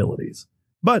healing abilities.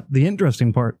 But the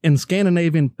interesting part, in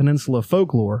Scandinavian peninsula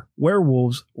folklore,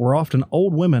 werewolves were often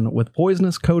old women with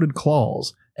poisonous coated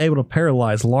claws, able to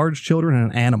paralyze large children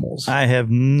and animals. I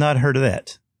have not heard of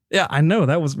that. Yeah, I know.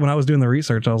 That was when I was doing the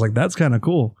research. I was like, that's kind of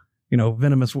cool. You know,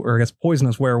 venomous, or I guess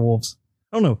poisonous werewolves.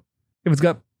 I don't know. If it's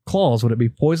got claws, would it be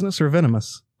poisonous or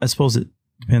venomous? I suppose it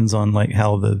depends on like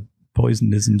how the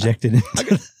poison is injected into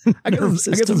I guess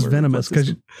it's venomous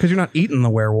because you're not eating the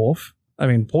werewolf. I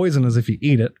mean, poison is if you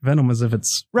eat it. Venom is if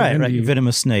it's Right. you.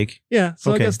 Venomous snake. Yeah,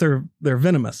 so Okay. I guess they're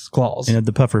venomous claws. And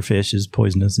the puffer fish is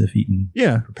poisonous if eaten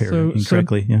prepared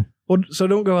incorrectly. Yeah. Well, so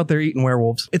don't go out there eating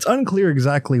werewolves. It's unclear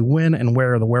exactly when and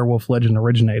where the werewolf legend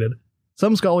originated.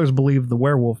 Some scholars believe the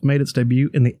werewolf made its debut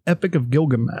in the Epic of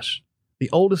Gilgamesh, the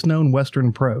oldest known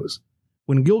Western prose,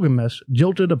 when Gilgamesh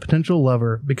jilted a potential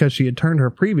lover because she had turned her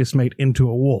previous mate into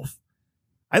a wolf.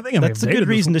 I think That's a good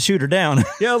reason to shoot her down.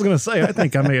 Yeah, I was going to say, I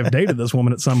think I may have dated this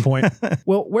woman at some point.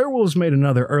 Well, werewolves made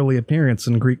another early appearance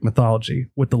in Greek mythology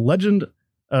with the legend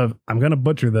of, I'm going to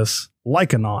butcher this,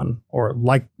 Lycaon, or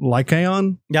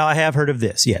Lycaon? Yeah, I have heard of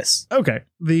this, yes. Okay.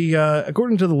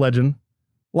 According to the legend,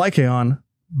 Lycaon,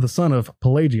 the son of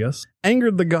Pelagius,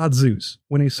 angered the god Zeus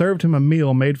when he served him a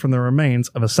meal made from the remains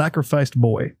of a sacrificed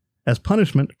boy. As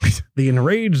punishment, the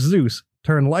enraged Zeus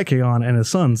turned Lycaon and his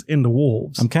sons into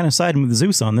wolves. I'm kind of siding with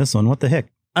Zeus on this one. What the heck?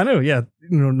 I know, yeah.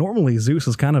 Normally Zeus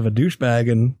is kind of a douchebag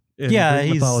in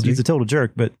Greek mythology. He's a total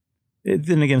jerk, but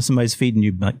then again, if somebody's feeding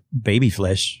you like baby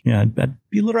flesh, I'd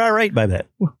be a little all right by that.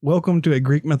 Welcome to a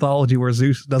Greek mythology where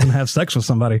Zeus doesn't have sex with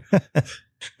somebody.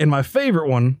 And my favorite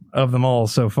one of them all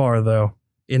so far, though,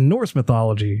 in Norse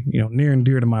mythology, near and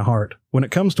dear to my heart, when it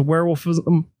comes to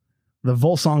werewolfism, the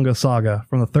Volsunga saga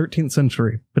from the 13th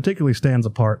century particularly stands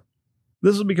apart.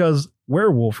 This is because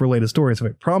werewolf-related stories have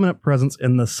a prominent presence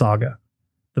in this saga.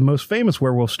 The most famous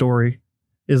werewolf story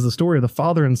is the story of the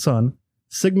father and son,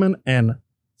 Sigmund and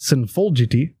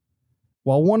Sinfulgiti.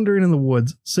 While wandering in the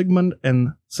woods, Sigmund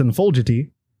and Sinfulgiti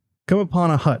come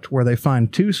upon a hut where they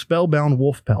find 2 spellbound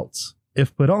wolf pelts.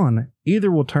 If put on,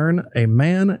 either will turn a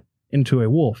man into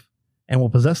a wolf and will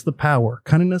possess the power,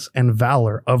 cunningness, and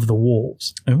valor of the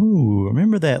wolves. Oh,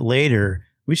 remember that later.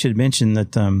 We should mention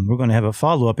that we're going to have a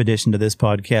follow-up edition to this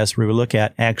podcast where we look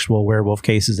at actual werewolf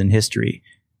cases in history,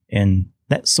 and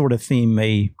that sort of theme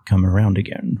may come around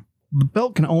again. The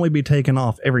belt can only be taken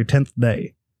off every 10th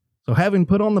day. So having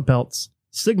put on the pelts,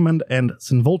 Sigmund and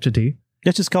Sinfulgiti...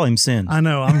 Let's just call him Sin. I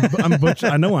know, I'm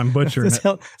butchering it.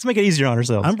 Let's make it easier on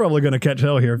ourselves. I'm probably going to catch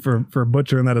hell here for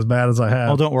butchering that as bad as I have.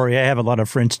 Oh, don't worry. I have a lot of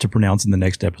French to pronounce in the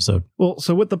next episode. Well,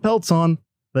 so with the pelts on,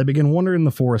 they begin wandering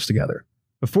the forest together.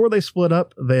 Before they split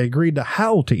up, they agreed to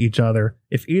howl to each other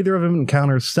if either of them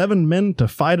encounters 7 men to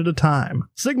fight at a time.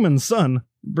 Sigmund's son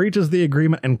breaches the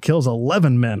agreement and kills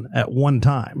 11 men at one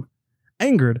time.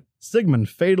 Angered, Sigmund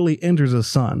fatally injures his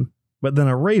son, but then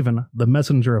a raven, the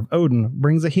messenger of Odin,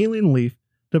 brings a healing leaf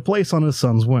to place on his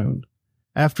son's wound.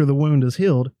 After the wound is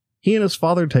healed, he and his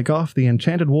father take off the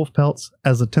enchanted wolf pelts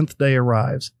as the 10th day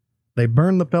arrives. They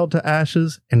burn the pelt to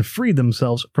ashes and free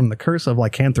themselves from the curse of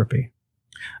lycanthropy.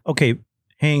 Okay,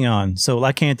 hang on. So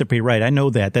lycanthropy, right? I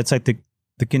know that. That's like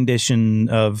the condition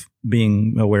of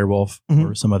being a werewolf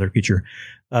or some other creature.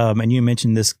 And you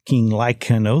mentioned this King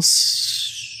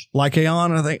Lycanos.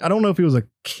 Lycaon, I think. I don't know if he was a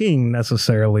king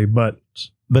necessarily, but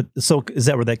so is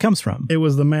that where that comes from? It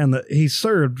was the man that he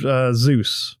served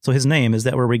Zeus. So his name, is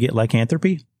that where we get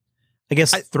lycanthropy? I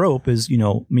guess throp is,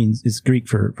 means is Greek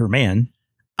for man.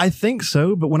 I think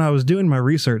so, but when I was doing my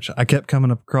research, I kept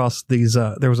coming across these.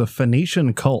 There was a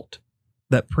Phoenician cult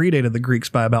that predated the Greeks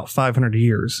by about 500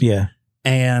 years. Yeah.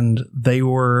 And they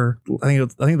were, I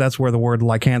think that's where the word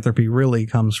lycanthropy really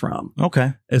comes from.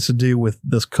 Okay. It's to do with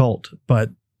this cult, but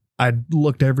I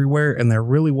looked everywhere and there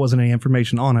really wasn't any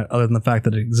information on it other than the fact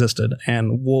that it existed,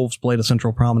 and wolves played a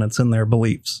central prominence in their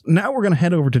beliefs. Now we're going to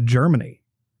head over to Germany.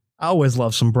 I always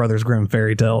love some Brothers Grimm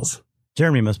fairy tales.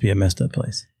 Germany must be a messed up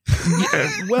place.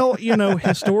 Yeah, well,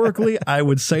 historically, I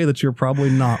would say that you're probably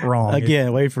not wrong.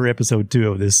 Again, wait for episode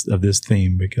 2 of this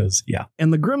theme because, yeah. In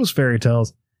the Grimm's fairy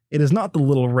tales, it is not the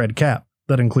Little Red Cap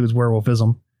that includes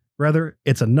werewolfism. Rather,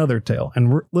 it's another tale,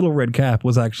 and Little Red Cap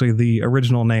was actually the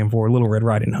original name for Little Red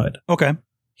Riding Hood. Okay.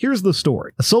 Here's the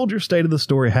story. A soldier stated the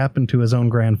story happened to his own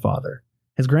grandfather.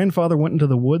 His grandfather went into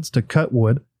the woods to cut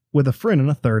wood with a friend and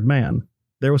a third man.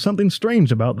 There was something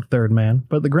strange about the third man,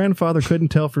 but the grandfather couldn't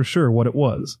tell for sure what it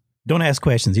was. Don't ask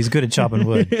questions. He's good at chopping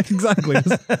wood. Exactly.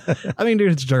 I mean,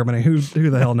 dude, it's Germany. Who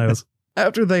the hell knows?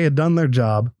 After they had done their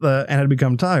job and had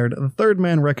become tired, the third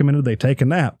man recommended they take a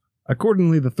nap.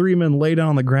 Accordingly, the 3 men lay down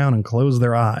on the ground and closed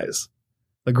their eyes.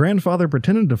 The grandfather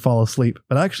pretended to fall asleep,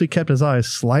 but actually kept his eyes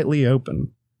slightly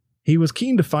open. He was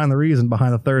keen to find the reason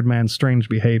behind the third man's strange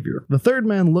behavior. The third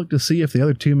man looked to see if the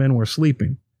other 2 men were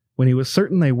sleeping. When he was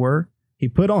certain they were, he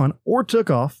put on, or took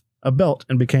off, a belt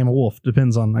and became a wolf.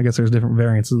 Depends on, I guess there's different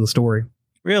variants of the story.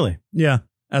 Really? Yeah,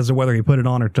 as to whether he put it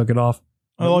on or took it off.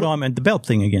 Oh, hold on, I meant the belt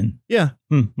thing again. Yeah.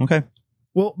 Okay.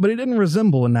 Well, but he didn't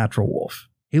resemble a natural wolf.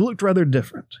 He looked rather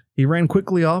different. He ran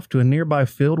quickly off to a nearby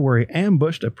field where he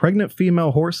ambushed a pregnant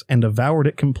female horse and devoured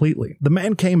it completely. The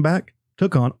man came back,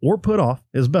 took on or put off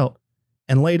his belt,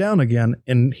 and lay down again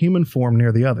in human form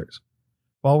near the others.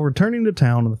 While returning to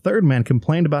town, the third man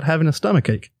complained about having a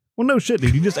stomachache. Well, no shit,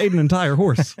 dude. You just ate an entire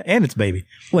horse. And its baby.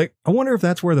 Like, I wonder if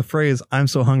that's where the phrase, I'm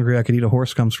so hungry I could eat a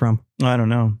horse comes from. I don't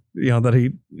know.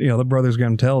 The Brothers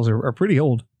Grimm tales are pretty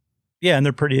old. Yeah, and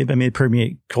they're pretty, they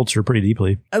permeate culture pretty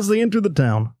deeply. As they entered the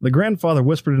town, the grandfather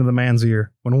whispered into the man's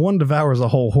ear, when one devours a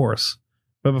whole horse.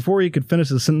 But before he could finish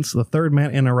his sentence, the third man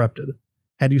interrupted.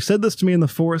 Had you said this to me in the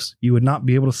forest, you would not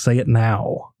be able to say it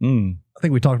now. I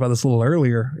think we talked about this a little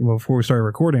earlier before we started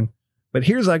recording. But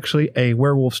here's actually a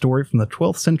werewolf story from the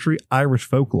 12th century Irish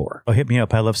folklore. Oh, hit me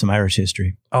up. I love some Irish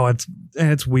history. Oh,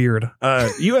 it's weird.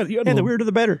 You had the weirder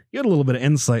the better. You had a little bit of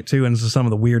insight, too, into some of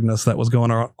the weirdness that was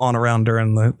going on around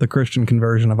during the Christian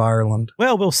conversion of Ireland.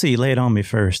 Well, we'll see. Lay it on me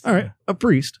first. All right. A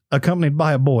priest, accompanied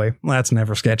by a boy, that's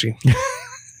never sketchy,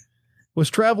 was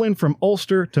traveling from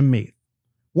Ulster to Meath.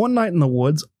 One night in the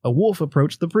woods, a wolf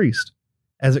approached the priest.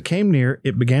 As it came near,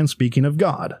 it began speaking of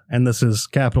God, and this is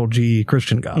capital G,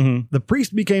 Christian God. Mm-hmm. The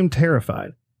priest became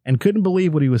terrified and couldn't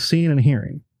believe what he was seeing and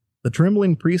hearing. The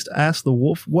trembling priest asked the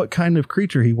wolf what kind of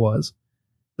creature he was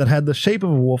that had the shape of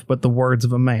a wolf but the words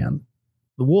of a man.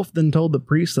 The wolf then told the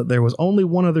priest that there was only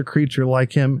one other creature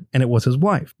like him, and it was his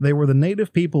wife. They were the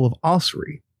native people of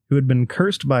Ossory, who had been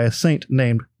cursed by a saint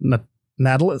named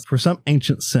Natalis for some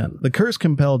ancient sin. The curse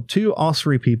compelled two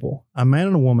Ossory people, a man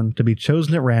and a woman, to be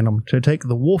chosen at random to take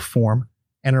the wolf form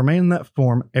and remain in that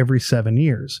form every 7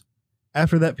 years.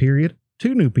 After that period,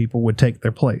 2 new people would take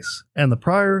their place, and the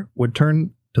prior would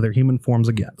turn to their human forms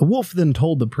again. The wolf then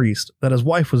told the priest that his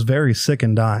wife was very sick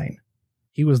and dying.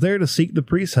 He was there to seek the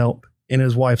priest's help in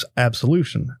his wife's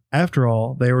absolution. After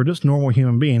all, they were just normal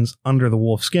human beings under the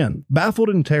wolf's skin. Baffled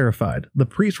and terrified, the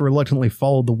priest reluctantly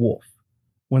followed the wolf.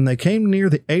 When they came near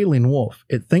the ailing wolf,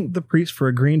 it thanked the priest for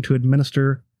agreeing to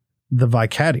administer the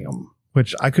Vicatium,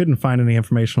 which I couldn't find any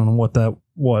information on what that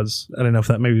was. I don't know if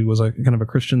that maybe was a kind of a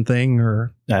Christian thing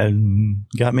or...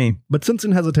 Got me. But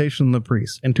sensing hesitation in the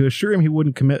priest, and to assure him he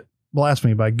wouldn't commit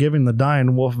blasphemy by giving the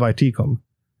dying wolf Viticum,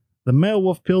 the male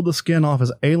wolf peeled the skin off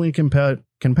his alien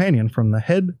companion from the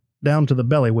head down to the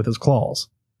belly with his claws.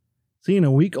 Seeing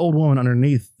a weak old woman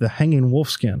underneath the hanging wolf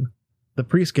skin, the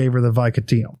priest gave her the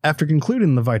Vicatium. After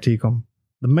concluding the Viticum,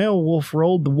 the male wolf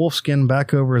rolled the wolf skin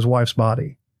back over his wife's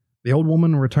body. The old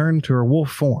woman returned to her wolf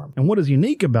form. And what is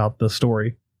unique about this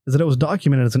story is that it was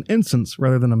documented as an instance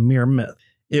rather than a mere myth.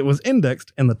 It was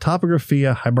indexed in the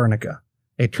Topographia Hibernica,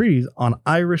 a treatise on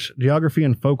Irish geography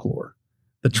and folklore.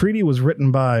 The treaty was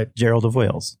written by Gerald of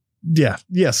Wales. Yeah,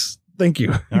 yes. Thank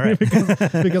you. All right.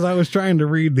 because I was trying to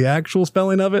read the actual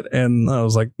spelling of it, and I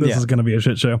was like, this is going to be a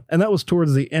shit show. And that was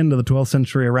towards the end of the 12th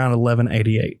century, around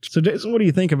 1188. So, Jason, what do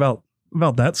you think about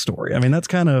that story? I mean, that's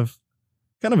kind of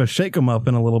a shake 'em up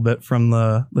in a little bit from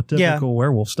the typical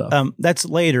werewolf stuff. That's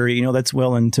later, that's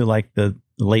well into like the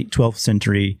late 12th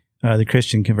century. The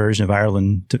Christian conversion of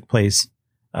Ireland took place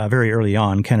very early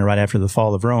on, kind of right after the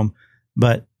fall of Rome.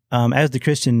 But as the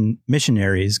Christian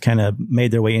missionaries kind of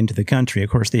made their way into the country, of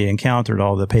course, they encountered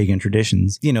all the pagan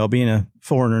traditions. Being a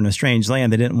foreigner in a strange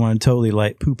land, they didn't want to totally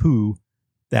like poo-poo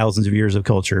thousands of years of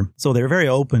culture. So they were very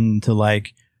open to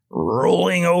like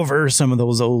rolling over some of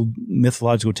those old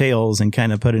mythological tales and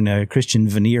kind of putting a Christian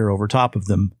veneer over top of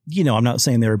them. I'm not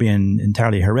saying they were being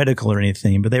entirely heretical or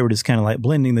anything, but they were just kind of like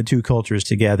blending the two cultures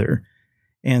together.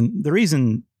 And the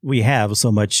reason we have so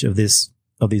much of these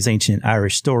ancient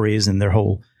Irish stories and their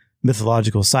whole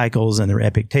mythological cycles and their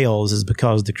epic tales is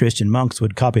because the Christian monks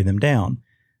would copy them down.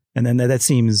 And then that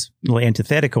seems a little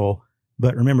antithetical,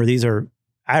 but remember, these are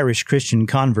Irish Christian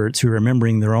converts who are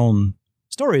remembering their own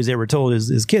stories they were told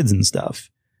as kids and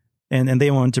stuff. And they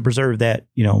wanted to preserve that,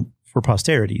 for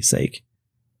posterity's sake.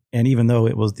 And even though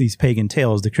it was these pagan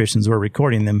tales, the Christians were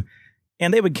recording them,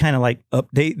 and they would kind of like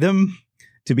update them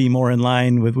to be more in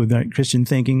line with Christian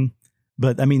thinking.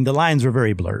 But I mean, the lines were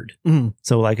very blurred. Mm-hmm.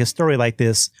 So like a story like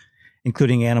this,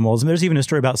 including animals. And there's even a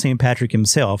story about St. Patrick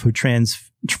himself, who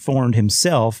transformed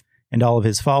himself and all of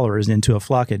his followers into a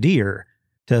flock of deer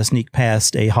to sneak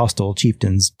past a hostile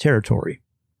chieftain's territory.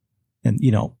 And,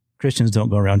 Christians don't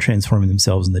go around transforming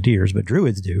themselves into deers, but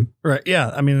Druids do. Right.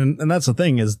 Yeah. I mean, and that's the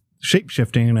thing is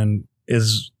shape-shifting and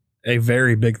is a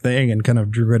very big thing in kind of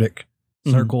Druidic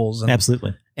circles. And,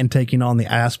 absolutely. And taking on the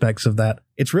aspects of that.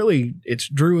 It's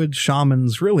Druids,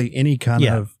 shamans, really any kind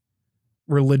of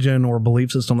religion or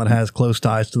belief system that has close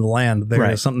ties to the land.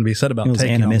 There is something to be said about taking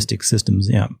animistic systems.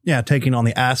 Yeah. Taking on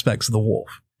the aspects of the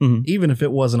wolf, even if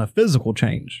it wasn't a physical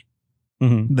change.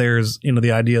 There's,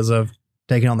 the ideas of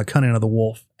taking on the cunning of the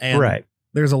wolf. And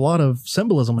there's a lot of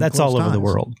symbolism. That's all over the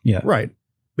world. Yeah. Right.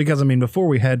 Because, before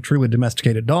we had truly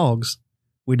domesticated dogs,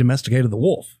 we domesticated the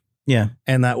wolf. Yeah.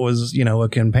 And that was, a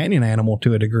companion animal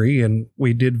to a degree. And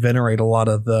we did venerate a lot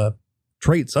of the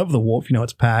traits of the wolf,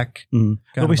 its pack.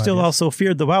 But we still also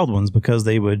feared the wild ones because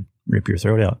they would rip your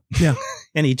throat out. Yeah.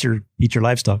 And eat your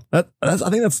livestock. I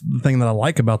think that's the thing that I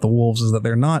like about the wolves is that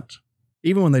they're not,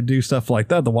 even when they do stuff like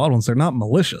that, the wild ones, they're not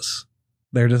malicious.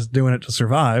 They're just doing it to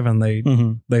survive, and they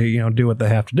do what they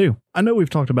have to do. I know we've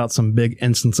talked about some big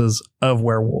instances of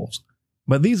werewolves,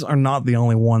 but these are not the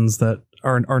only ones that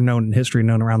are known in history,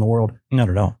 known around the world. Not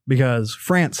at all. Because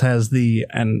France has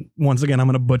and once again, I'm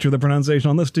going to butcher the pronunciation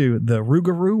on this too, the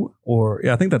rougarou,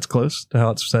 I think that's close to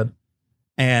how it's said.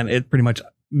 And it pretty much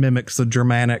mimics the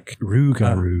Germanic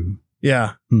rougarou.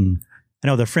 Yeah. I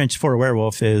know the French for a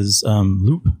werewolf is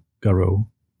loup-garou.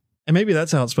 And maybe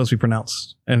that's how it's supposed to be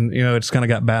pronounced. And, it's kind of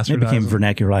got bastardized. It became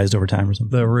vernacularized over time or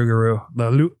something. The rougarou.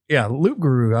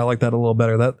 Loup-garou. I like that a little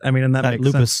better. And that makes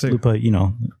lupus, sense too. Lupa,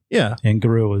 Yeah. And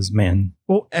garou is man.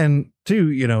 Well, and too,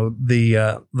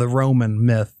 the Roman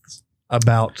myths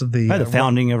about the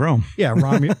founding of Rome. Yeah,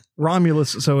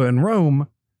 Romulus. So in Rome,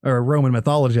 or Roman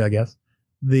mythology, I guess,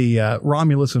 the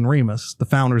Romulus and Remus, the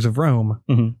founders of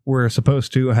Rome, were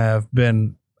supposed to have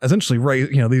been essentially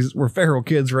raised. These were feral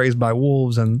kids raised by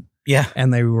wolves, and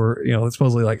they were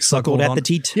supposedly like suckled at the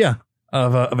teat. Yeah,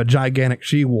 of a gigantic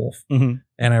she wolf and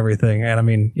everything. And I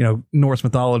mean, Norse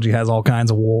mythology has all kinds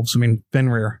of wolves. I mean,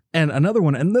 Fenrir, and another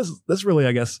one, and this really,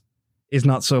 I guess, is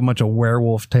not so much a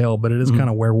werewolf tale, but it is kind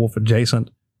of werewolf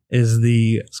adjacent. Is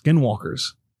the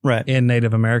skinwalkers, right, in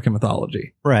Native American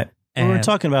mythology, right? And we're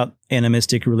talking about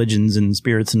animistic religions and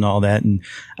spirits and all that, and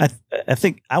I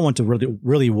think I want to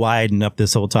really widen up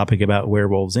this whole topic about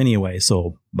werewolves anyway.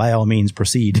 So by all means,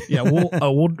 proceed. Yeah,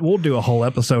 we'll do a whole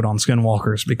episode on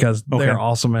skinwalkers because they're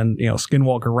awesome, and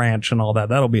Skinwalker Ranch and all that.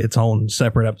 That'll be its own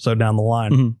separate episode down the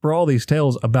line. For all these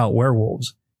tales about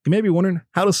werewolves, you may be wondering,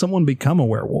 how does someone become a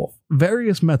werewolf?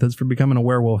 Various methods for becoming a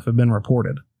werewolf have been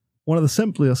reported. One of the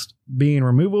simplest being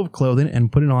removal of clothing and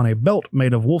putting on a belt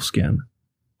made of wolf skin.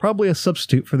 Probably a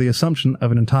substitute for the assumption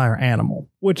of an entire animal,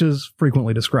 which is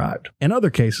frequently described. In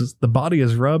other cases, the body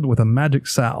is rubbed with a magic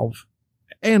salve.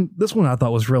 And this one I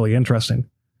thought was really interesting,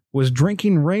 was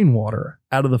drinking rainwater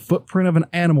out of the footprint of an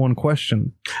animal in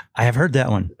question. I have heard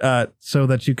that one. So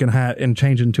that you can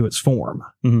change into its form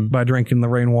by drinking the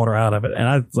rainwater out of it. And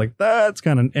I was like, that's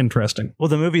kind of interesting. Well,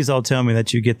 the movies all tell me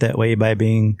that you get that way by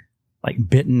being like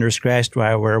bitten or scratched by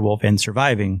a werewolf and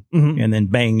surviving, and then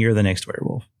bang, you're the next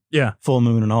werewolf. Yeah. Full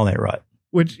moon and all that rot.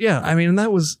 Which, I mean,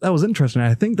 that was interesting.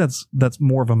 I think that's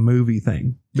more of a movie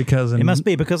thing because it must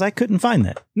be, because I couldn't find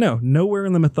that. No, nowhere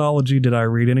in the mythology did I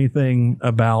read anything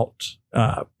about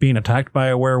being attacked by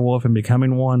a werewolf and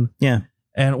becoming one. Yeah.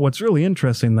 And what's really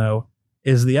interesting, though,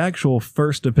 is the actual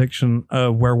first depiction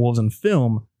of werewolves in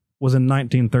film was in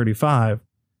 1935,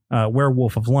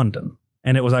 Werewolf of London.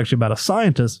 And it was actually about a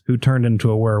scientist who turned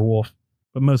into a werewolf,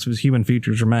 but most of his human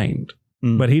features remained.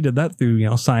 But he did that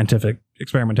through, scientific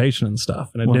experimentation and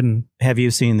stuff. And it didn't. Have you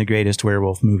seen the greatest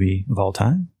werewolf movie of all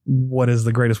time? What is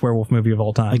the greatest werewolf movie of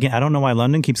all time? Again, I don't know why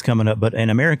London keeps coming up, but An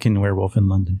American Werewolf in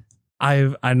London.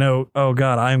 I know. Oh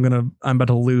God, I'm about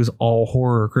to lose all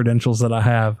horror credentials that I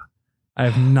have. I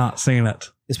have not seen it.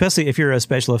 Especially if you're a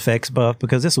special effects buff,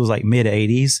 because this was like mid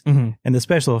 80s and the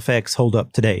special effects hold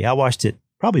up today. I watched it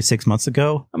probably 6 months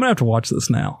ago. I'm gonna have to watch this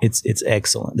now. It's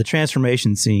excellent. The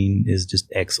transformation scene is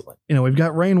just excellent. We've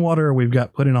got rainwater, we've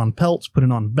got putting on pelts,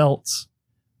 putting on belts.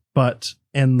 But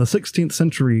in the 16th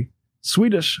century,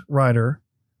 Swedish writer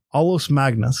Olaus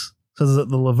Magnus says that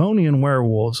the Livonian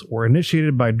werewolves were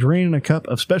initiated by draining a cup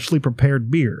of specially prepared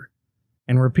beer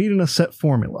and repeating a set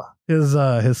formula. His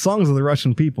Songs of the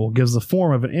Russian People gives the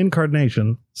form of an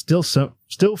incarnation still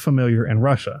familiar in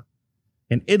Russia.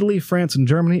 In Italy, France, and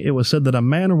Germany, it was said that a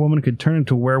man or woman could turn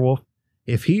into a werewolf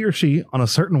if he or she, on a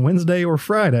certain Wednesday or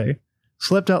Friday,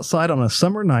 slept outside on a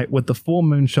summer night with the full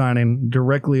moon shining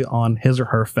directly on his or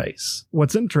her face.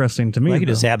 What's interesting to me, it could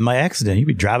just happen by accident. You'd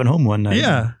be driving home one night.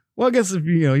 Yeah. Well, I guess if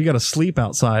you got to sleep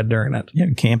outside during it. Yeah,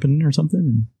 camping or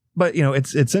something. But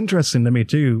it's interesting to me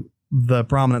too, the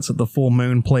prominence that the full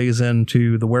moon plays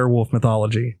into the werewolf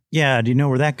mythology. Yeah, do you know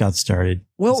where that got started?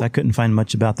 Well, I couldn't find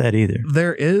much about that either.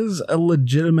 There is a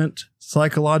legitimate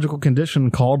psychological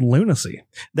condition called lunacy.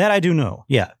 That I do know,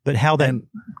 yeah. But how that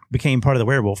became part of the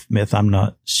werewolf myth, I'm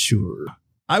not sure.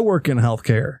 I work in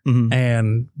healthcare,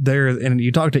 and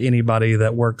you talk to anybody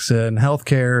that works in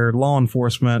healthcare, law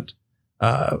enforcement,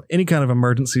 any kind of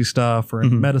emergency stuff or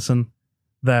in medicine,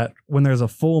 that when there's a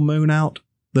full moon out,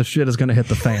 the shit is going to hit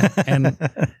the fan.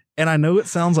 And I know it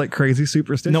sounds like crazy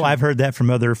superstition. No, I've heard that from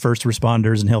other first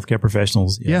responders and healthcare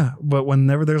professionals. Yeah, but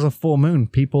whenever there's a full moon,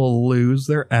 people lose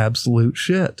their absolute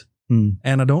shit.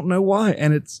 and I don't know why.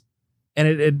 And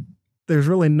it there's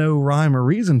really no rhyme or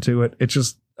reason to it. It's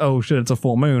just, oh shit, it's a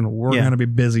full moon. We're going to be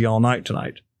busy all night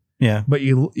tonight. Yeah. But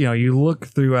you look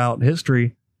throughout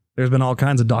history, there's been all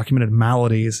kinds of documented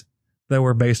maladies that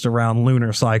were based around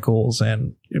lunar cycles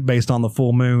and based on the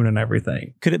full moon and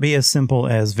everything. Could it be as simple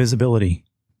as visibility?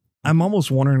 I'm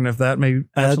almost wondering if that may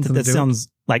have something that to do sounds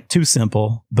like too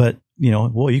simple, but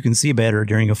you can see better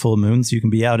during a full moon, so you can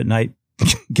be out at night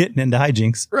getting into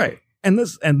hijinks. Right. And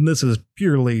this is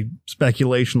purely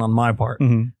speculation on my part.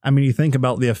 Mm-hmm. I mean, you think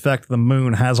about the effect the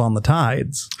moon has on the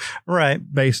tides, right?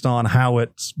 Based on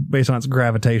its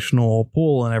gravitational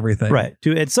pull and everything, right?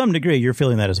 At some degree, you're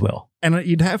feeling that as well, and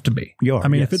you'd have to be.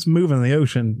 If it's moving in the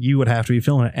ocean, you would have to be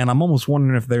feeling it. And I'm almost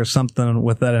wondering if there's something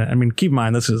with that. I mean, keep in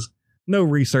mind, this is no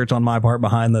research on my part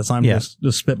behind this. I'm just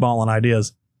spitballing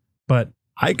ideas, but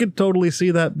I could totally see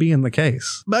that being the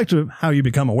case. Back to how you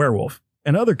become a werewolf.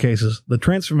 In other cases, the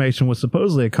transformation was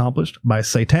supposedly accomplished by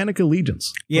satanic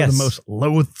allegiance for the most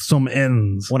loathsome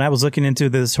ends. When I was looking into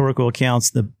the historical accounts,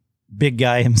 the big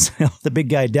guy himself, the big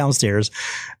guy downstairs,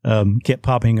 kept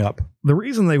popping up. The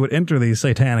reason they would enter these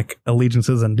satanic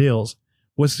allegiances and deals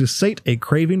was to sate a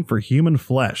craving for human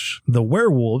flesh. The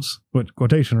werewolves,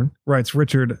 quotation, writes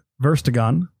Richard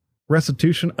Verstegan,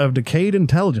 Restitution of Decayed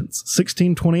Intelligence,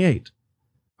 1628,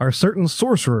 are certain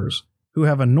sorcerers who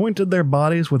have anointed their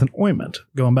bodies with an ointment,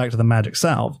 going back to the magic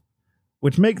salve,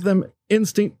 which make them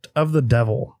instinct of the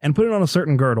devil, and put it on a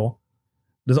certain girdle,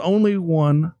 does only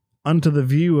one unto the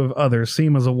view of others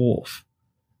seem as a wolf.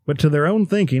 But to their own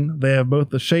thinking, they have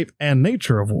both the shape and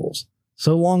nature of wolves,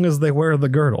 so long as they wear the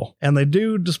girdle, and they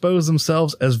do dispose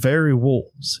themselves as very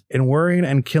wolves, in worrying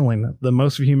and killing the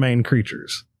most humane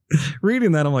creatures.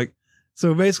 Reading that, I'm like,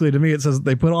 so basically, to me, it says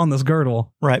they put on this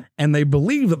girdle, right? And they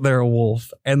believe that they're a wolf,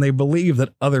 and they believe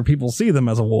that other people see them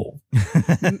as a wolf.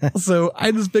 So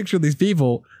I just picture these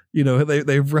people,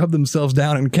 they've rubbed themselves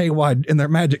down in their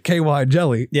magic KY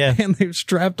jelly, and they've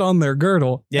strapped on their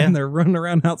girdle, and they're running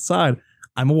around outside.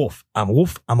 I'm a wolf. I'm a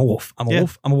wolf. I'm a wolf. I'm a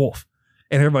wolf. I'm a wolf.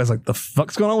 And everybody's like, the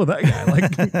fuck's going on with that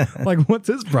guy? Like what's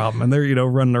his problem? And they're,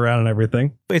 running around and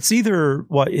everything. It's either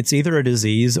a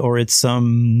disease or it's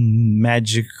some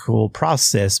magical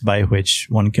process by which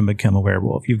one can become a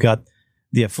werewolf. You've got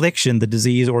the affliction, the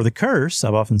disease, or the curse.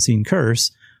 I've often seen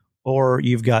curse. Or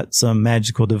you've got some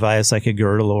magical device like a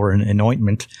girdle or an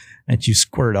ointment that you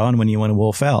squirt on when you want to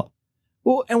wolf out.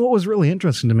 Well, and what was really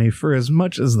interesting to me, for as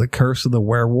much as the curse of the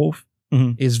werewolf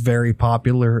is very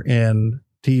popular in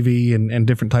TV and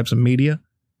different types of media,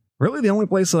 really the only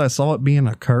place that I saw it being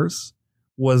a curse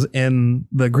was in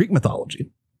the Greek mythology.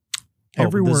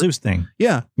 The Zeus thing.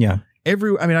 Yeah. Yeah.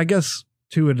 I guess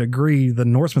to a degree, the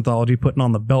Norse mythology putting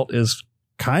on the belt is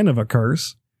kind of a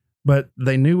curse, but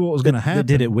they knew what was going to happen.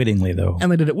 They did it wittingly, though.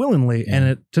 And they did it willingly. Yeah.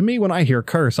 And to me, when I hear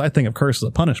curse, I think of curse as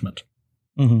a punishment.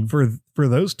 For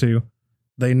those two,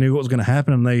 they knew what was going to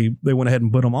happen, and they went ahead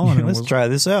and put them on. And Let's try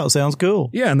this out. Sounds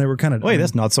cool. Yeah, and they were kind of... Wait,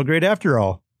 that's not so great after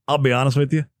all. I'll be honest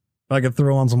with you. If I could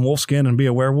throw on some wolf skin and be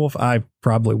a werewolf, I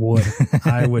probably would.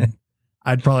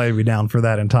 I'd probably be down for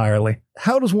that entirely.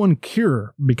 How does one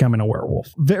cure becoming a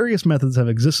werewolf? Various methods have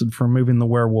existed for removing the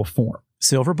werewolf form.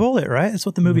 Silver bullet, right? That's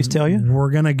what the movies tell you. We're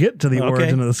going to get to the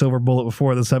origin of the silver bullet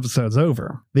before this episode's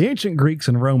over. The ancient Greeks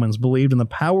and Romans believed in the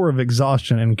power of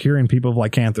exhaustion in curing people of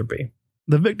lycanthropy.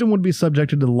 The victim would be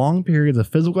subjected to long periods of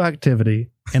physical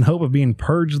activity in hope of being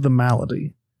purged of the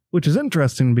malady, which is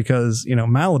interesting because,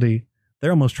 malady, they're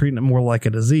almost treating it more like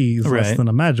a disease less than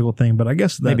a magical thing. But I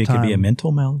guess at that maybe it could be a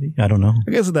mental malady. I don't know.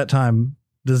 I guess at that time,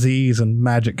 disease and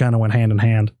magic kind of went hand in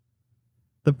hand.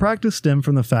 The practice stemmed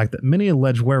from the fact that many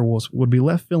alleged werewolves would be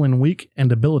left feeling weak and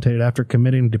debilitated after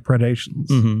committing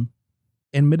depredations.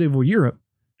 In medieval Europe,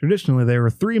 traditionally there were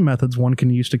 3 methods one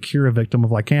can use to cure a victim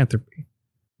of lycanthropy.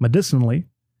 Medicinally,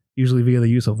 usually via the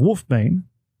use of wolfbane,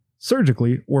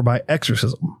 surgically, or by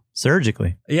exorcism.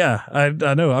 Surgically? Yeah,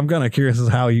 I know. I'm kind of curious as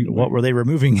how you... What were they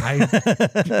removing?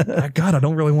 God, I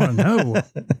don't really want to know.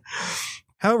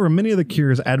 However, many of the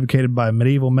cures advocated by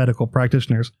medieval medical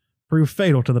practitioners proved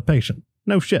fatal to the patient.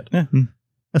 No shit.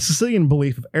 A Sicilian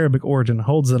belief of Arabic origin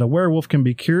holds that a werewolf can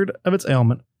be cured of its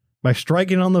ailment by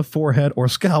striking on the forehead or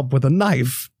scalp with a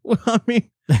knife. I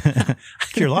mean...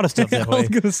 cure a lot of stuff that way. I was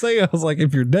going to say,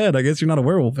 if you're dead, I guess you're not a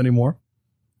werewolf anymore.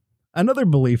 Another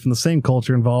belief in the same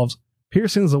culture involves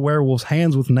piercing the werewolf's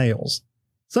hands with nails.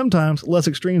 Sometimes less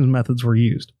extreme methods were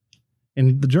used.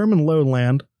 In the German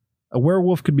lowland, a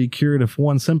werewolf could be cured if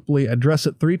one simply addressed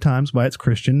it 3 times by its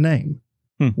Christian name.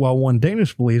 While one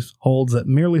Danish belief holds that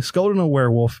merely scolding a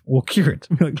werewolf will cure it.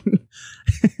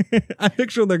 I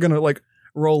picture they're going to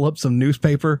roll up some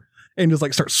newspaper and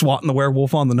just start swatting the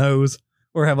werewolf on the nose.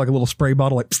 Or have like a little spray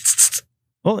bottle like.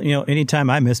 Well, you know, anytime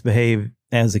I misbehave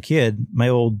as a kid, my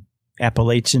old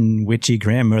Appalachian witchy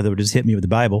grandmother would just hit me with the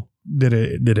Bible. Did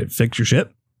it fix your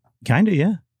shit? Kind of,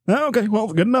 yeah. Oh, okay, well,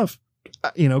 good enough.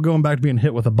 You know, going back to being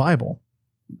hit with a Bible,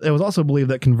 it was also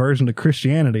believed that conversion to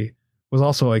Christianity was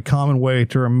also a common way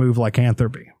to remove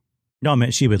lycanthropy. No, I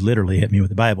meant she would literally hit me with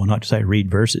the Bible, not just like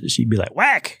read verses. She'd be like,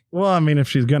 whack! Well, I mean, if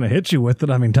she's going to hit you with it,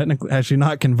 I mean, technically, has she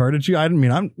not converted you? I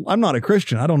mean, I'm not a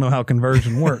Christian. I don't know how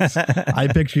conversion works. I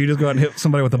picture you just go out and hit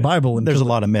somebody with the Bible. There's a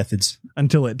lot of methods.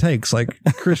 Until it takes, like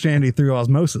Christianity through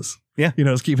osmosis. Yeah. You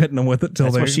know, just keep hitting them with it till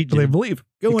they believe.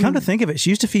 Come to think of it, she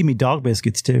used to feed me dog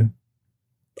biscuits too.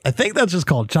 I think that's just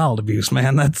called child abuse,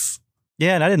 man.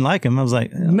 Yeah, and I didn't like them. I was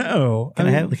like, no. Can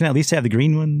I at least have the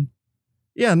green one?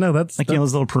 Yeah, no, that's... Like, you know,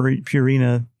 those little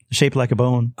Purina shaped like a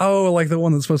bone. Oh, like the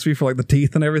one that's supposed to be for like the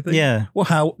teeth and everything? Yeah. Well,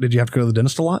 how did you have to go to the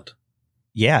dentist a lot?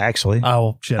 Yeah, actually.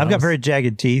 Oh, shit. I've got very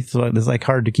jagged teeth, so it's like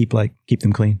hard to keep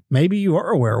them clean. Maybe you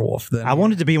are a werewolf then. I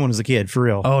wanted to be one as a kid, for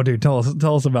real. Oh, dude, tell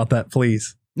us about that,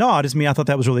 please. No, I thought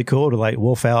that was really cool to like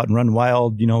wolf out and run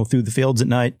wild, you know, through the fields at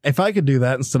night. If I could do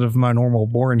that instead of my normal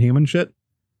boring human shit,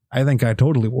 I think I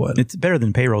totally would. It's better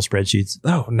than payroll spreadsheets.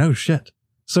 Oh, no shit.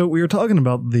 So we were talking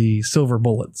about the silver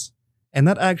bullets. And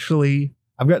that actually,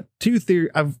 I've got two theory.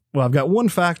 I've got one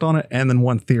fact on it and then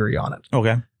one theory on it.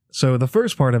 Okay. So the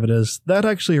first part of it is that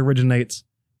actually originates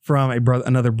from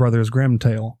another Brothers Grimm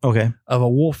tale. Okay. Of a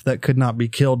wolf that could not be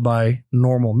killed by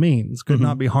normal means, could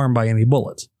not be harmed by any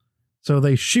bullets. So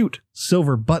they shoot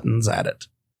silver buttons at it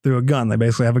through a gun. They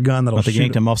basically have a gun that'll shoot. They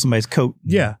yanked him off somebody's coat.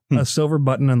 Yeah, a silver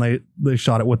button, and they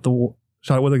shot it with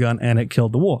a gun, and it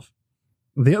killed the wolf.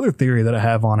 The other theory that I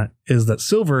have on it is that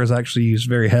silver is actually used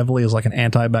very heavily as like an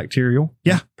antibacterial.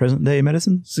 Yeah. Present day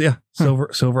medicine? So yeah.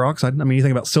 Silver oxide. I mean, you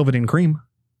think about Silvadene cream.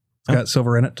 It's got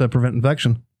silver in it to prevent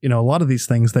infection. You know, a lot of these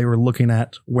things, they were looking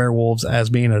at werewolves as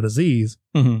being a disease.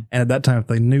 Mm-hmm. And at that time, if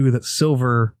they knew that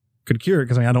silver could cure it,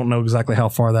 because I mean, I don't know exactly how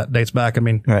far that dates back. I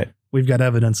mean, right. We've got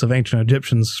evidence of ancient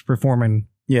Egyptians performing.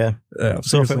 Yeah.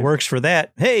 So if it works for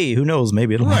that, hey, who knows?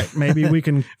 Maybe it'll right. Maybe we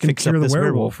can cure the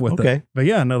werewolf with it. But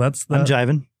yeah, no, I'm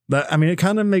jiving. I mean, it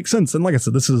kind of makes sense. And like I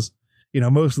said, this is, you know,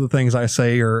 most of the things I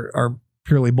say are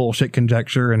purely bullshit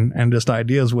conjecture and just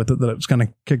ideas with it that it's kind of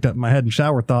kicked up in my head and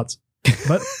shower thoughts.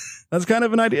 But that's kind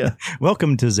of an idea.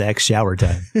 Welcome to Zach's Shower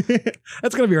Time.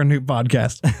 That's going to be our new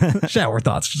podcast. Shower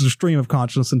thoughts, just a stream of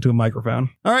consciousness into a microphone.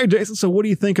 All right, Jason. So what do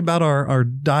you think about our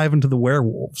dive into the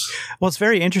werewolves? Well, it's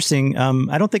very interesting.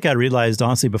 I don't think I realized,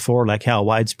 honestly, before, like how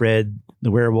widespread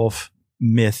the werewolf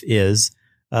myth is.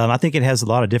 I think it has a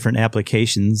lot of different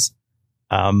applications.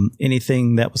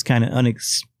 Anything that was kind of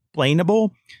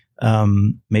unexplainable,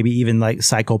 maybe even like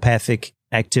psychopathic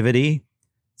activity.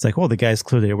 It's like, well, the guy's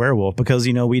clearly a werewolf, because,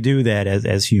 you know, we do that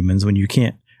as humans when you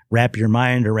can't wrap your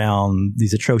mind around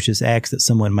these atrocious acts that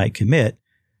someone might commit.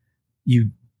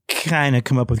 You kind of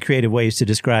come up with creative ways to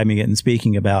describing it and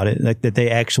speaking about it, like that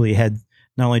they actually had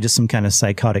not only just some kind of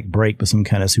psychotic break, but some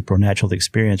kind of supernatural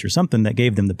experience or something that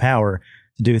gave them the power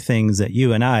to do things that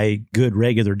you and I, good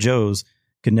regular Joes,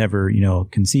 could never, you know,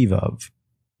 conceive of.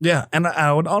 Yeah, and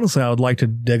I would like to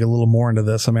dig a little more into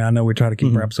this. I mean, I know we try to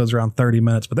keep our episodes around 30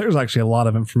 minutes, but there's actually a lot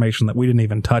of information that we didn't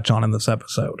even touch on in this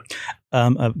episode.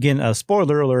 Again, a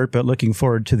spoiler alert, but looking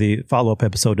forward to the follow-up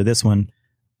episode to this one.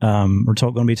 We're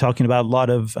going to be talking about a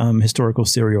lot of historical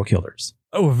serial killers.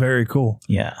 Oh, very cool.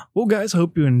 Yeah. Well, guys,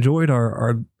 hope you enjoyed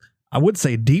our I would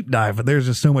say deep dive, but there's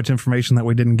just so much information that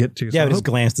we didn't get to. So yeah, we just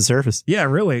glanced the surface. Yeah,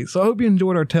 really. So I hope you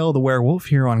enjoyed our Tale of the Werewolf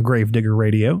here on Gravedigger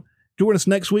Radio. Join us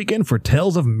next weekend for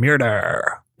Tales of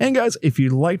Murder. And guys, if you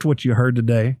liked what you heard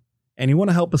today and you want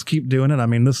to help us keep doing it, I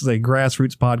mean, this is a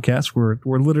grassroots podcast.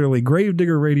 We're literally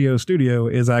Gravedigger Radio Studio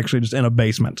is actually just in a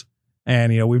basement.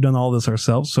 And, you know, we've done all this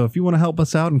ourselves. So if you want to help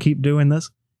us out and keep doing this,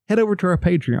 head over to our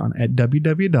Patreon at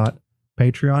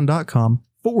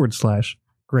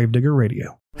www.patreon.com/Gravedigger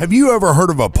Radio. Have you ever heard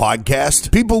of a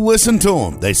podcast? People listen to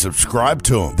them. They subscribe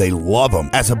to them. They love them.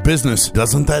 As a business,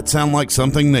 doesn't that sound like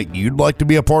something that you'd like to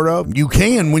be a part of? You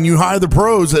can when you hire the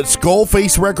pros at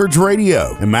Skullface Records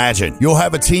Radio. Imagine, you'll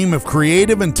have a team of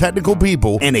creative and technical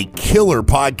people and a killer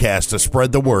podcast to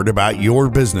spread the word about your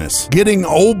business. Getting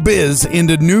old biz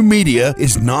into new media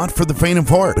is not for the faint of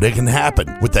heart, but it can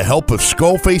happen with the help of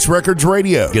Skullface Records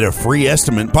Radio. Get a free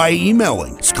estimate by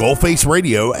emailing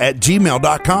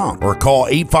skullfaceradio@gmail.com or call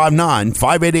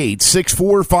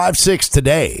 859-588-6456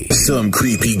 today. Some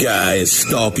creepy guy is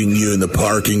stalking you in the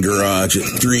parking garage at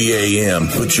 3 a.m.,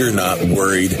 but you're not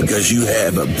worried because you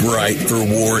have a Bright for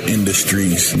War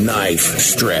Industries knife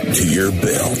strapped to your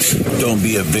belt. Don't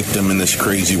be a victim in this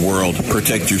crazy world.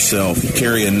 Protect yourself.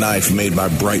 Carry a knife made by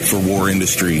Bright for War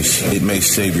Industries. It may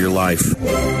save your life.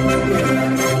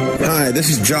 Hi, this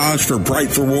is Josh for Bright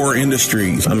for War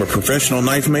Industries. I'm a professional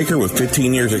knife maker with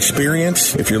 15 years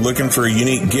experience. If you're looking for a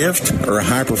unique gift or a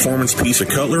high-performance piece of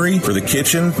cutlery for the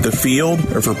kitchen, the field,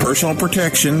 or for personal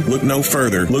protection, look no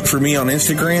further. Look for me on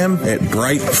Instagram at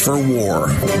Bright for War.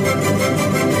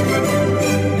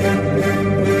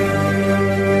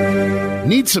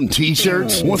 Need some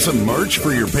t-shirts? Want some merch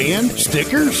for your band?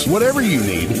 Stickers? Whatever you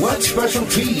need. Let Special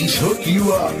Tees hook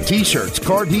you up. T-shirts,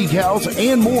 card decals,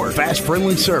 and more. Fast,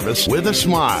 friendly service with a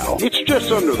smile. It's just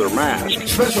under their mask.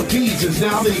 Special Tees is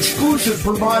now the exclusive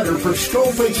provider for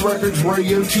Skullface Records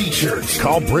radio t-shirts.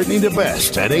 Call Brittany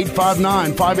DeBest at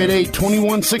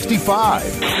 859-588-2165.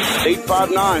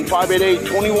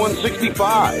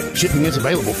 859-588-2165. Shipping is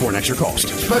available for an extra cost.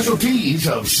 Special Tees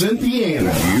of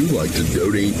Cynthiana. You like to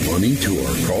donate money to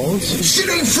our cause?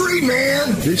 Shit ain't free,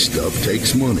 man. This stuff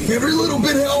takes money. Every little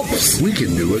bit helps. We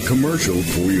can do a commercial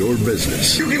for your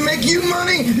business. You can make you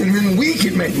money, and then we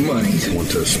can make money. Want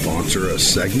to sponsor a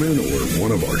segment or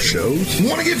one of our shows?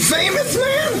 Want to get famous,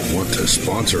 man? Want to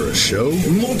sponsor a show?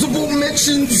 Multiple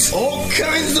mentions, all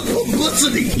kinds of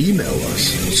publicity. Email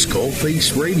us,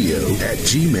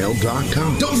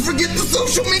 skullfaceradio@gmail.com. Don't forget the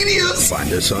social medias.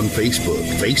 Find us on Facebook,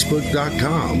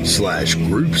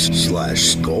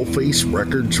 facebook.com/groups/Skullface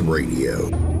Records Radio.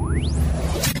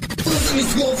 Listen to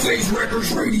Skullface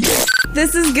Records Radio.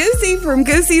 This is Goosey from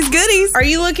Goosey's Goodies. Are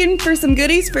you looking for some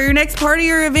goodies for your next party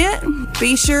or event?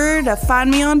 Be sure to find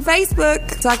me on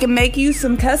Facebook so I can make you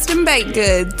some custom baked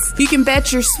goods. You can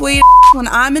bet your sweet when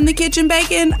I'm in the kitchen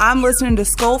baking, I'm listening to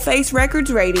Skullface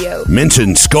Records Radio.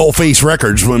 Mention Skullface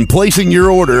Records when placing your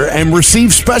order and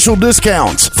receive special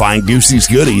discounts. Find Goosey's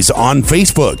Goodies on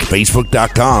Facebook,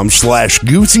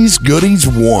 facebook.com/Goosey's Goodies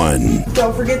 1.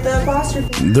 Don't forget the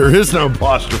apostrophe. There is no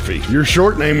apostrophe. Your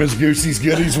short name is Goosey's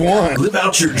Goodies 1. Live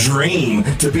out your dream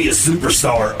to be a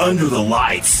superstar under the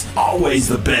lights. Always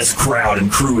the best crowd and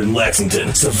crew in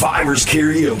Lexington. Survivors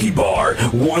Karaoke Bar,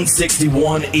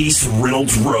 161 East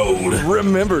Reynolds Road.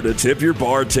 Remember to tip your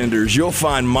bartenders. You'll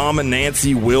find Mama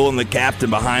Nancy, Will, and the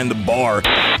captain behind the bar,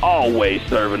 always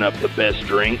serving up the best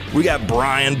drinks. We got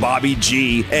Brian, Bobby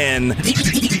G, and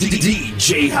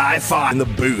DJ Hi-Fi in the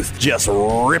booth, just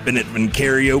ripping it in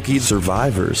karaoke.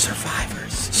 Survivors.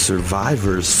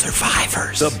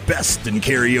 The best in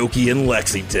karaoke in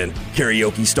Lexington.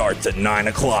 Karaoke starts at 9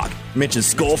 o'clock. Mention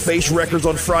Skullface Records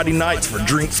on Friday nights for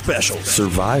drink specials.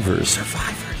 Survivors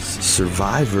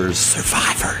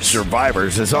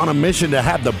is on a mission to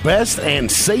have the best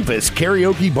and safest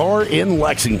karaoke bar in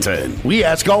Lexington. We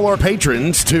ask all our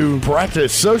patrons to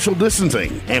practice social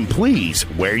distancing and please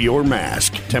wear your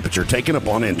mask. Temperature taken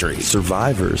upon entry.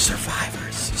 Survivors.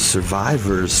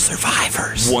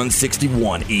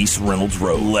 161 East Reynolds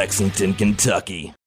Road, Lexington, Kentucky.